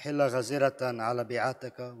 وتحل غزيرة على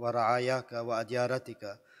بيعتك ورعاياك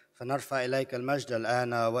وأديارتك، فنرفع إليك المجد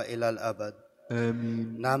الآن وإلى الأبد.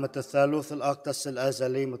 آمين. نعمة الثالوث الأقدس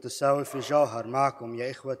الأزلي متساوي في جوهر معكم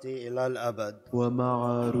يا إخوتي إلى الأبد.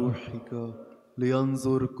 ومع روحك.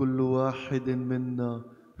 لينظر كل واحد منا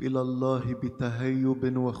إلى الله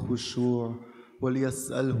بتهيب وخشوع،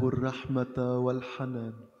 وليسأله الرحمة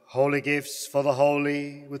والحنان. Holy gifts for the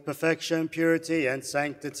holy, with perfection, purity, and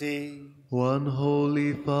sanctity. One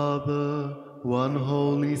Holy Father, one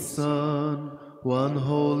Holy Son, one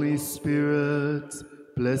Holy Spirit,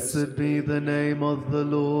 blessed be the name of the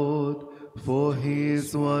Lord, for he is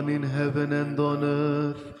one in heaven and on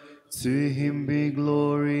earth. To him be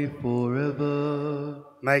glory forever.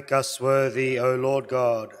 Make us worthy, O Lord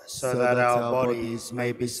God, so that our bodies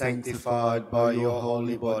may be sanctified by your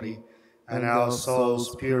holy body, and our souls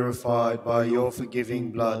purified by your forgiving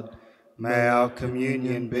blood. May our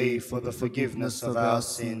communion be for the forgiveness of our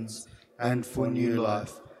sins and for new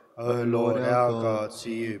life. O Lord our God, to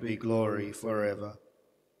you be glory forever.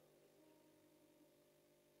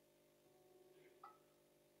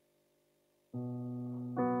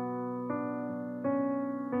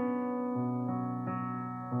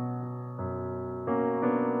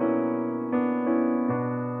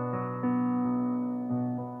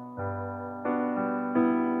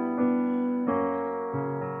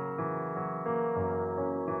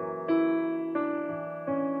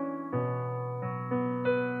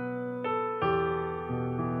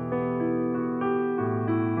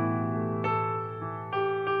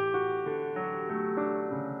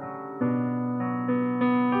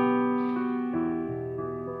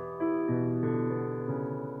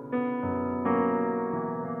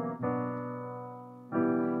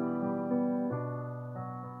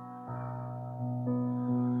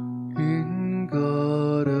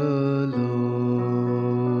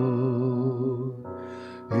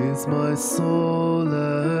 My soul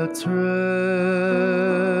at rest,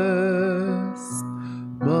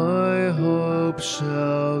 my hope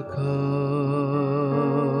shall come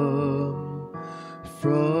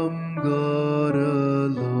from God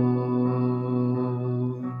alone.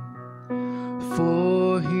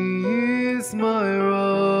 is my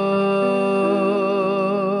rock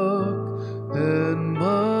and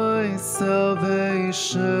my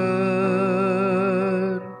salvation,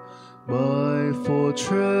 my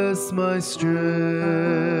fortress, my strength,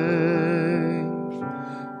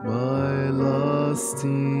 my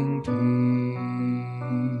lasting peace.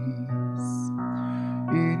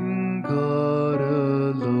 In God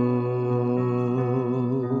alone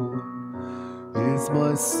is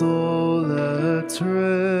my soul at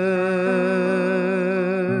rest,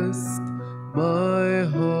 my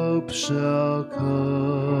hope shall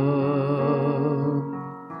come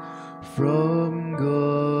from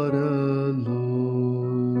God alone.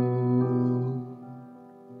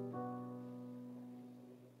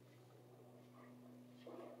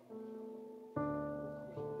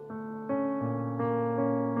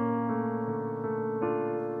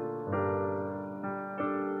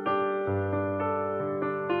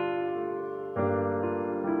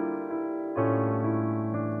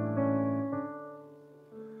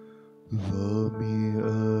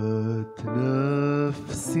 ظمئت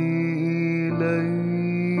نفسي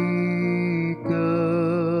إليك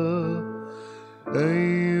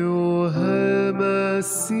أيها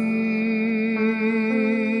المسيح،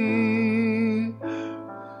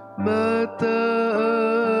 متى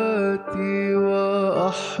آتي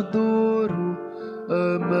وأحضر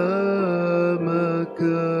أمامك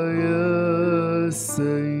يا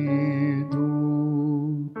سيد.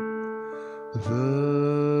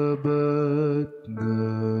 ذابت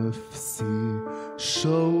نفسي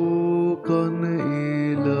شوقا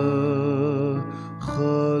إلى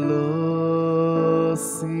خلاصك،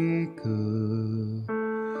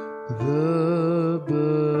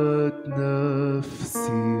 ذابت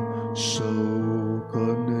نفسي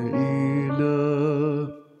شوقا إلى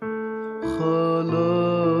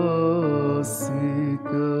خلاصك،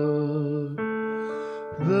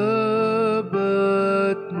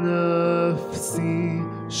 ذابت نفسي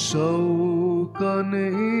شوقا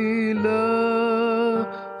إلى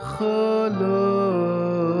خلاصك،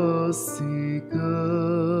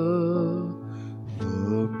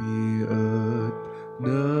 ظمئت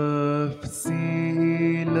نفسي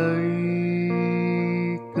إليك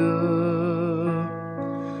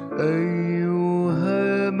أيها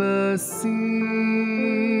المسيح،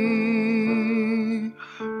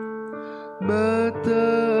 متى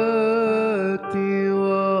آتي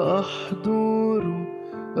وأحضر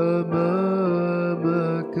أمامك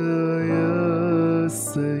يا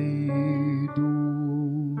سيد،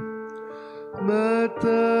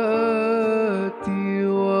 متى آتي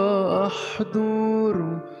وأحضر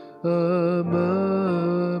أمامك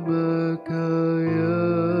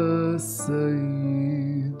يا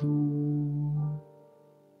سيد.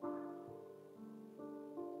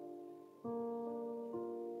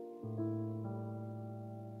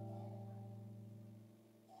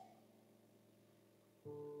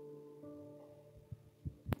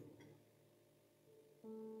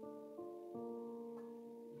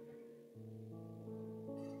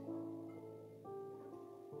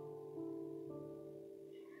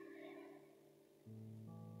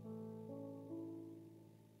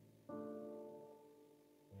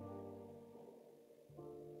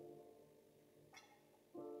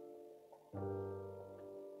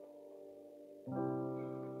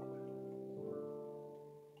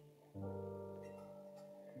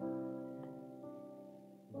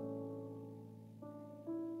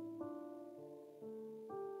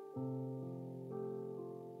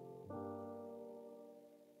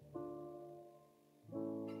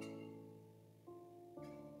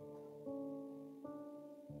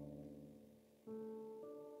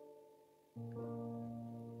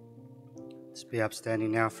 Let's be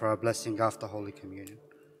upstanding now for our blessing after Holy Communion.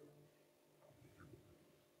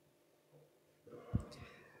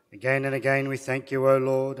 Again and again we thank you, O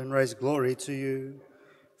Lord, and raise glory to you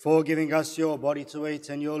for giving us your body to eat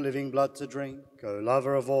and your living blood to drink. O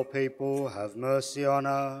lover of all people, have mercy on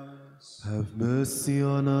us. Have mercy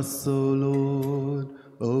on us, O Lord,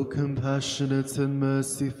 O compassionate and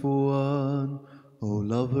merciful one. O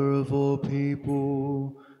lover of all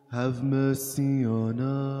people, have mercy on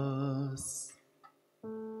us.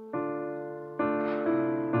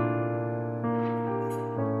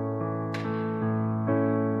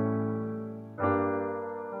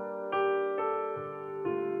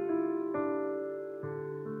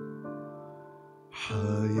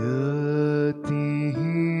 حياتي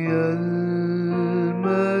هي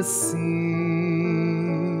المسيح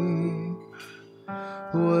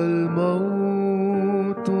والموت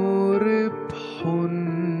ربح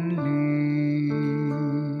لي،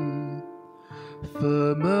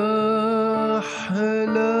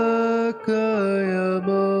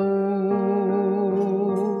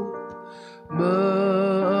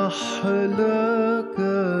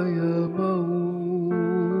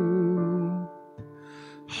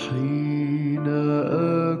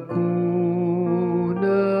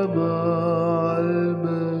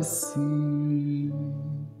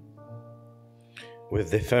 with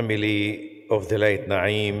the family of the late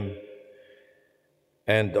Naim,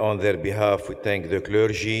 and on their behalf we thank the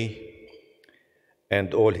clergy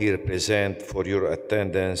and all here present for your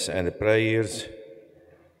attendance and prayers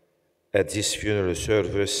at this funeral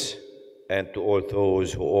service, and to all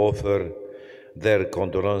those who offer their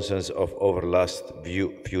condolences of over last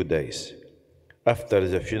few days. After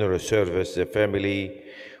the funeral service, the family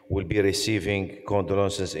will be receiving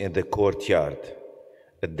condolences in the courtyard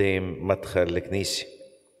قدام مدخل الكنيسة.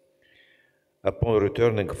 Upon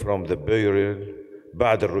returning from the burial,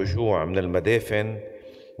 بعد الرجوع من المدافن,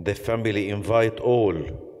 the family invite all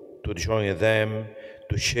to join them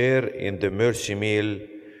to share in the mercy meal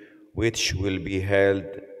which will be held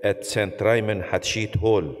at St. Raymond Hadchit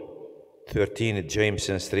Hall, 13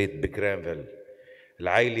 Jameson Street بجرانفيل.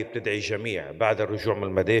 العائلة بتدعي جميع بعد الرجوع من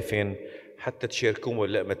المدافن حتى تشاركون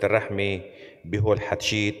لقمة الرحمة بهول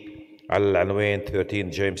حدشيت على العنوان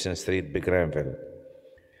 13 Jameson Street بجرانفيل.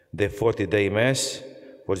 The 40-day Mass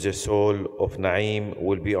for the soul of Naim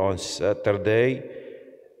will be on Saturday,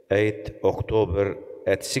 8 October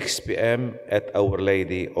at 6 p.m. at Our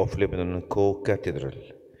Lady of Lebanon Co-Cathedral.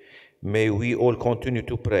 May we all continue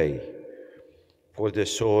to pray for the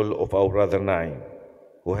soul of our brother Naim,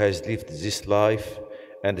 who has lived this life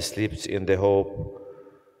and sleeps in the hope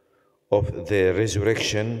of the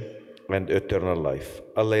resurrection and eternal life.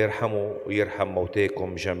 الله يرحمه ويرحم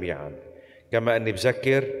موتاكم جميعا. كما أني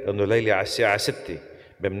بذكر أنه ليلة على الساعة 6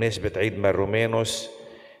 بمناسبة عيد مارومانوس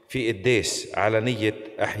في قداس على نية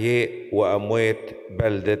أحياء وأموات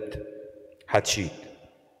بلدة حتشيت.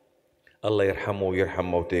 الله يرحمه ويرحم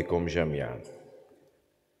موتاكم جميعا.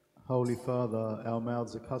 Holy Father, our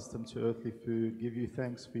mouths accustomed to earthly food, give you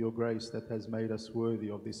thanks for your grace that has made us worthy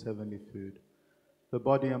of this heavenly food. The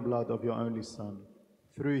body and blood of your only Son,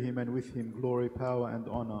 through him and with him, glory, power, and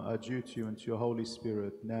honor are due to you and to your Holy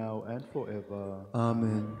Spirit, now and forever.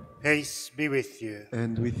 Amen. Peace be with you.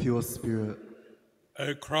 And with your spirit.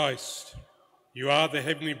 O Christ, you are the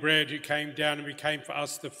heavenly bread who came down and became for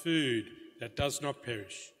us the food that does not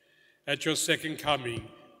perish. At your second coming,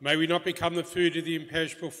 may we not become the food of the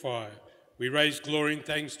imperishable fire. We raise glory and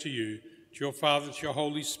thanks to you, to your Father, to your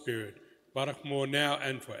Holy Spirit, Barak more now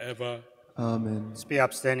and forever. Amen. Let's be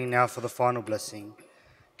upstanding now for the final blessing.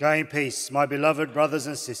 Go in peace, my beloved brothers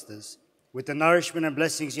and sisters, with the nourishment and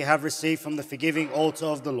blessings you have received from the forgiving altar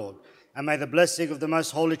of the Lord. And may the blessing of the most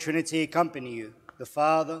holy Trinity accompany you, the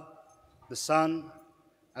Father, the Son,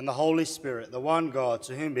 and the Holy Spirit, the one God,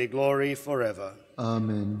 to whom be glory forever.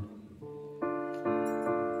 Amen.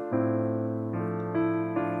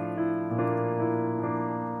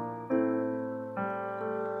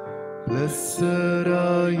 Blessed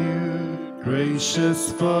are you,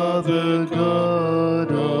 gracious Father,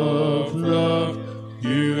 God of love.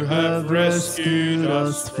 You have rescued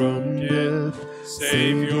us from death.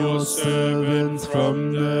 Save your servant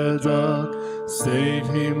from the dark. Save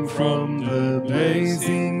him from the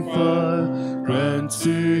blazing fire. Grant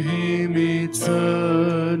to him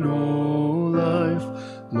eternal life.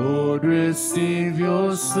 Lord, receive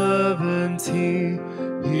your servant here.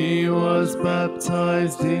 He was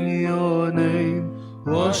baptized in your name.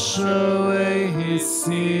 Wash away his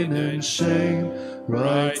sin and shame.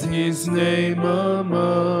 Write his name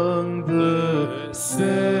among the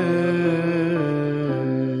saints.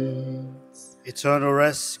 Eternal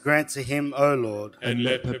rest grant to him, O Lord. And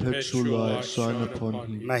let perpetual light shine upon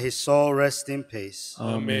him. May his soul rest in peace.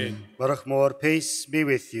 Amen. Baruch more, peace be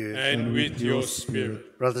with you. And with your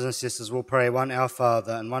spirit. Brothers and sisters, we'll pray one Our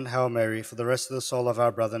Father and one Hail Mary for the rest of the soul of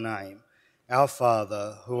our brother Naim. Our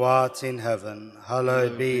Father, who art in heaven,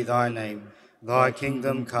 hallowed be thy name. Thy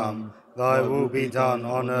kingdom come, thy will be done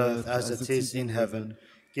on earth as it is in heaven.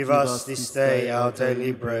 Give us this day our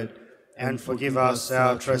daily bread, and forgive us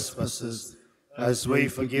our trespasses, as we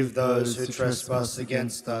forgive those who trespass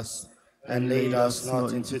against us. And lead us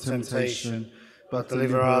not into temptation, but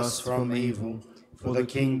deliver us from evil. For the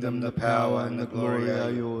kingdom, the power, and the glory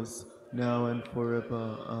are yours, now and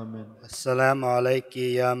forever. Amen. السلام عليك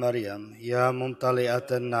يا مريم يا ممتلئة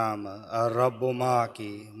النعمة الرب معك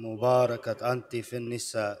مباركة أنت في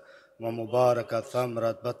النساء ومباركة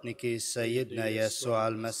ثمرة بطنك سيدنا يسوع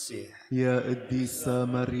المسيح. يا قديسة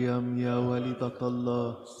مريم يا والدة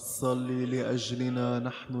الله صلي لأجلنا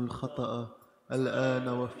نحن الخطأ الآن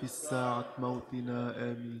وفي الساعة موتنا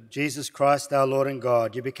آمين. Jesus Christ, our Lord and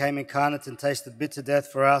God, you became incarnate and tasted bitter death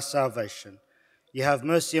for our salvation. You have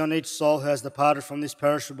mercy on each soul who has departed from this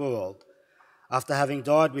perishable world. After having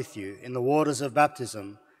died with you in the waters of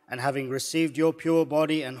baptism and having received your pure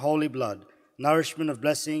body and holy blood, nourishment of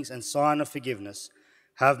blessings and sign of forgiveness,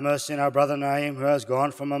 Have mercy on our brother Naim, who has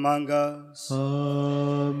gone from among us.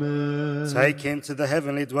 Amen. Take him to the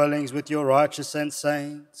heavenly dwellings with your righteous and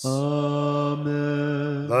saints.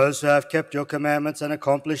 Amen. Those who have kept your commandments and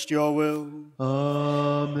accomplished your will.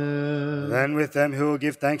 Amen. Then with them who will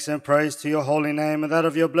give thanks and praise to your holy name and that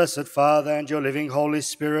of your blessed Father and your living Holy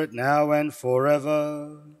Spirit, now and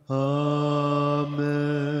forever.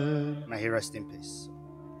 Amen. May he rest in peace.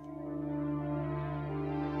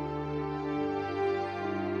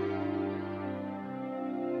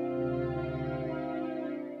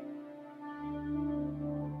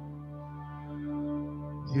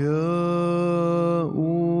 Ya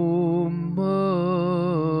Ummah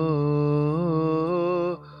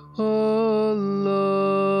Allah,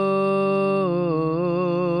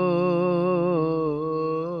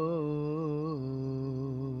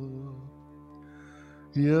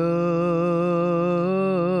 Ya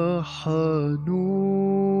Hanuna,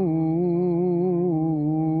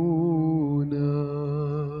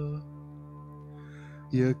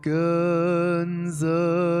 Ya كنز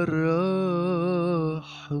الرحمة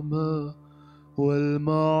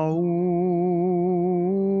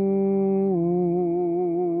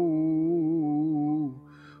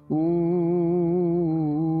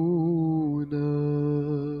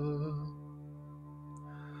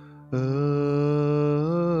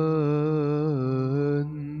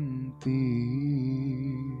أنت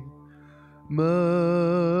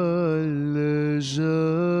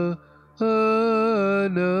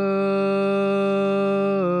ملجأنا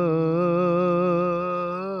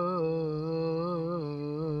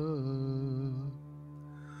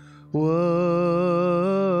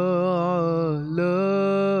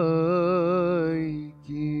وعليك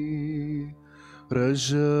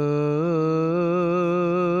رجاءنا.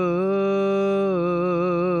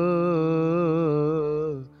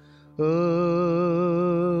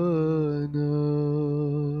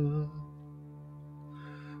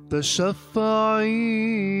 تشفعي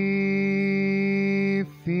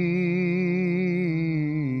فينا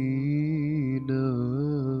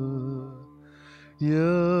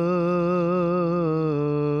يا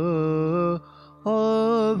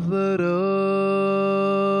عذراء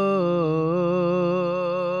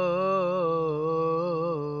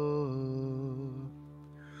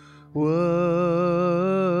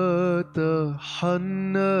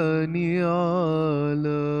وتحنني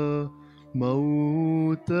على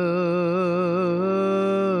موتانا.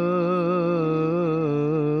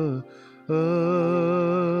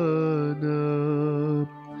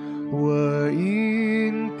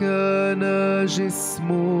 وإن كان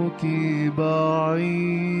جسمك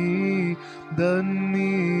بعيدا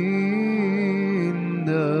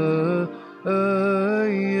منا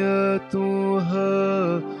أيتها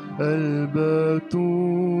البتول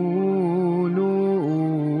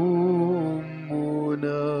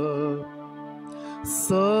أمنا،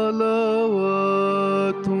 صلواتك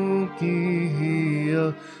هي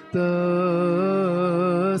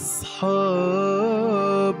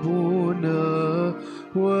تسحبنا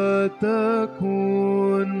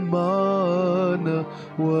وتكون معنا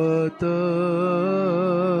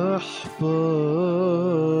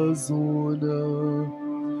وتحفظنا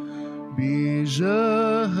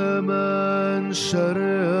بجاه من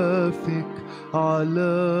شرفك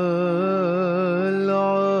على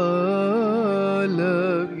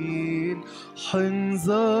العالمين، حين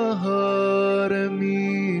ظهر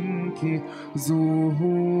منك ظهورا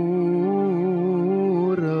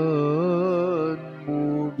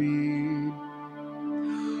مبين.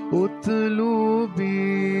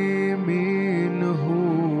 اطلبي منه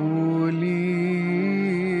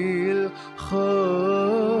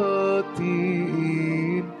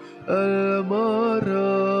للخاطئين المراحم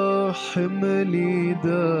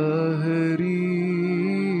لدهري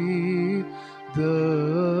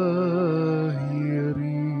داهرين.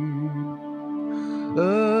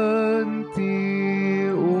 أنت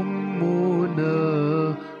أمنا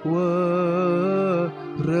ورجانا،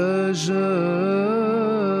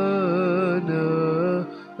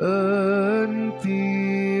 أنت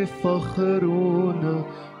فخرنا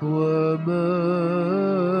وملجانا.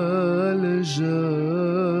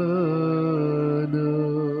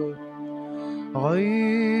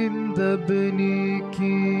 عند ابنك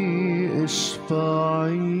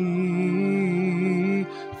اشفعي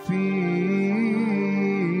فينا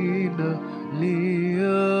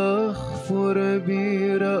ليغفر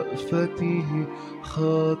برأفته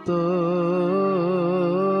خطايانا.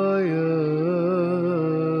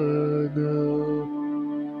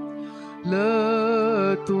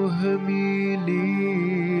 لا تهملينا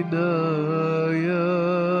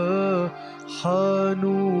يا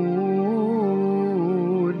حنونا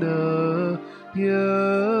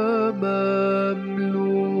يا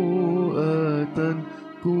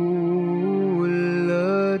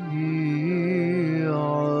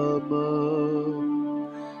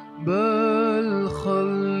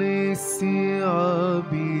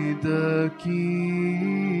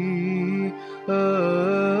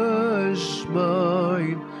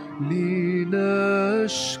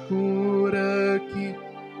لنشكرك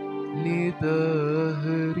لتجد